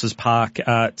Resources Park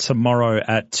tomorrow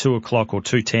at 2 o'clock or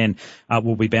 2:10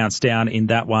 will be bounced down in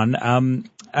that one.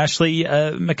 Ashley,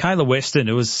 Michaela Weston,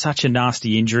 it was such a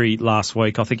nasty injury last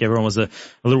week. I think everyone was a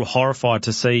little horrified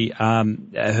to see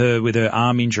her with her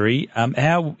arm injury.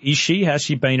 How is she? How's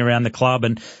she been around the club?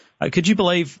 And could you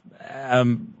believe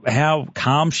how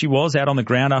calm she was out on the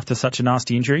ground after such a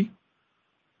nasty injury?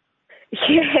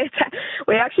 Yeah,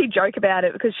 we actually joke about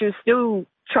it because she was still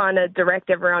trying to direct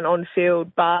everyone on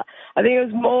field, but I think it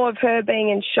was more of her being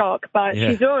in shock. But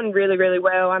she's doing really, really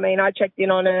well. I mean, I checked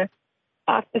in on her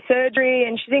after surgery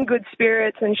and she's in good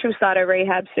spirits and she'll start her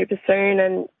rehab super soon.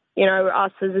 And, you know,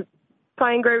 us as a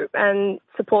playing group and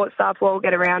support staff will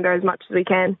get around her as much as we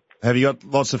can. Have you got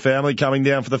lots of family coming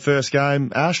down for the first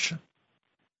game, Ash?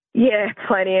 Yeah,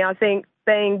 plenty. I think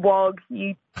being WOG,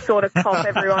 you sort of cop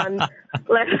everyone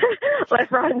left,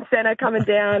 right and centre coming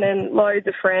down, and loads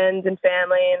of friends and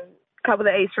family, and a couple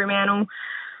of the East Fremantle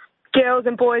girls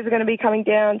and boys are going to be coming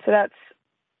down, so that's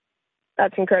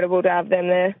incredible to have them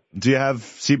there. Do you have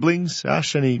siblings,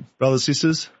 Ash? Any brothers,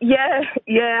 sisters? Yeah,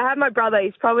 I have my brother.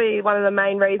 He's probably one of the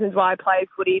main reasons why I play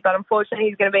footy, but unfortunately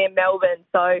he's going to be in Melbourne,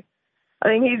 so I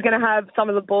think he's going to have some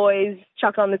of the boys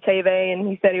chuck on the TV, and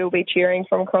he said he'll be cheering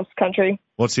from across the country.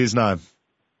 What's his name?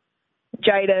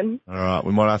 Jaden. All right,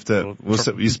 we might have to.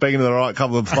 You're speaking to the right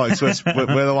couple of folks. We're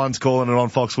the ones calling it on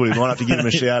Fox Footy. We might have to give him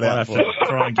a shout out.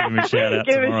 Try and give him a shout out.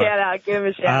 Give him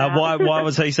a shout out. Why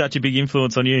was he such a big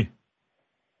influence on you?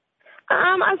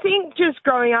 I think just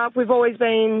growing up, we've always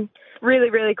been really,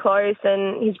 really close,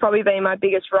 and he's probably been my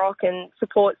biggest rock and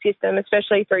support system,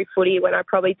 especially through footy when I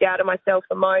probably doubted myself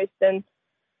the most. And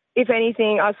if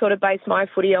anything, I sort of based my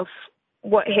footy off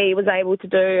what he was able to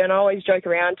do, and I always joke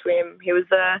around to him. He was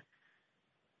the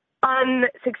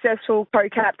unsuccessful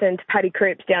co-captain to Paddy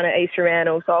Cripps down at East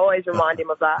Fremantle, so I always remind him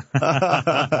of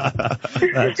that.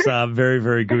 That's very,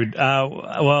 very good.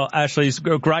 Well, Ashley, it's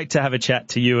great to have a chat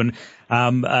to you and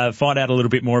find out a little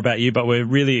bit more about you, but we're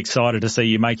really excited to see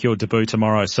you make your debut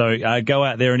tomorrow. So go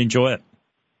out there and enjoy it.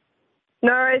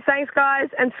 No worries. Thanks, guys.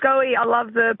 And Scully, I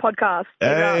love the podcast.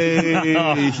 Hey,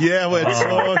 yeah, we're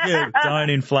talking. Don't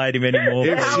inflate him anymore.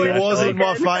 If she wasn't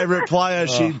my favourite player,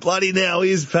 she bloody now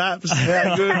is, Paps.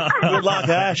 How good. Good luck,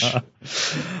 Ash.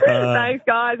 Thanks,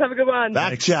 guys. Have a good one.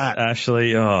 Back chat.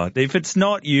 Ashley, if it's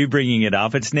not you bringing it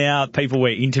up, it's now people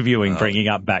we're interviewing bringing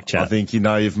up back chat. I think you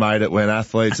know you've made it when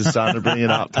athletes are starting to bring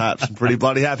it up, Paps. I'm pretty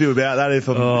bloody happy about that, if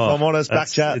I'm honest. Back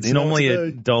chat. It's normally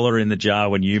 $1 in the jar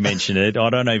when you mention it.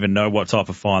 I don't even know what type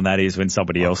of fine that is when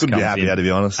somebody else comes in. Couldn't be happy, to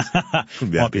be honest.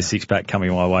 Might be a six-pack coming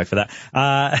my way for that.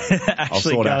 I'll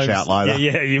sort Ash out later.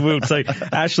 Yeah, you will too.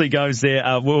 Ashley Gomes there.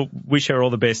 We'll wish her all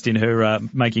the best in her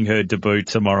making her debut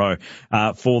tomorrow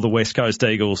for the West Coast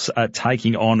Eagles,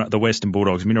 taking on the Western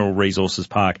Bulldogs, Mineral Resources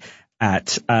Park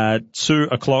at 2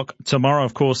 o'clock tomorrow.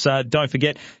 Of course, don't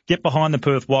forget, get behind the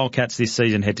Perth Wildcats this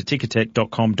season. Head to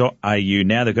ticketek.com.au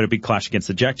now. They've got a big clash against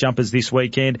the Jack Jumpers this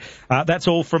weekend. That's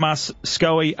all from us,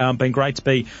 Scully. Been great to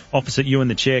be opposite you in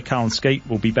the chair. Colin Skeet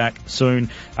will be back soon.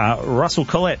 Russell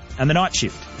Collette and the Night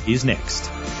Shift is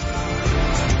next.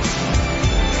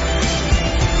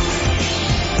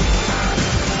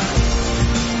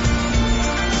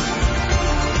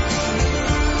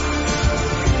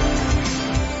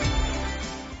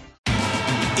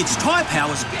 It's Tyre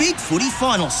Power's Big Footy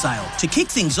Final Sale. To kick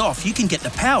things off, you can get the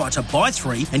power to buy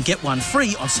 3 and get 1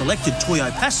 free on selected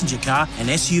Toyo passenger car and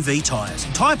SUV tyres.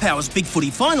 Tyre Power's Big Footy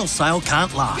Final Sale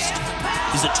can't last.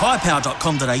 Visit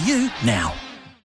tyrepower.com.au now.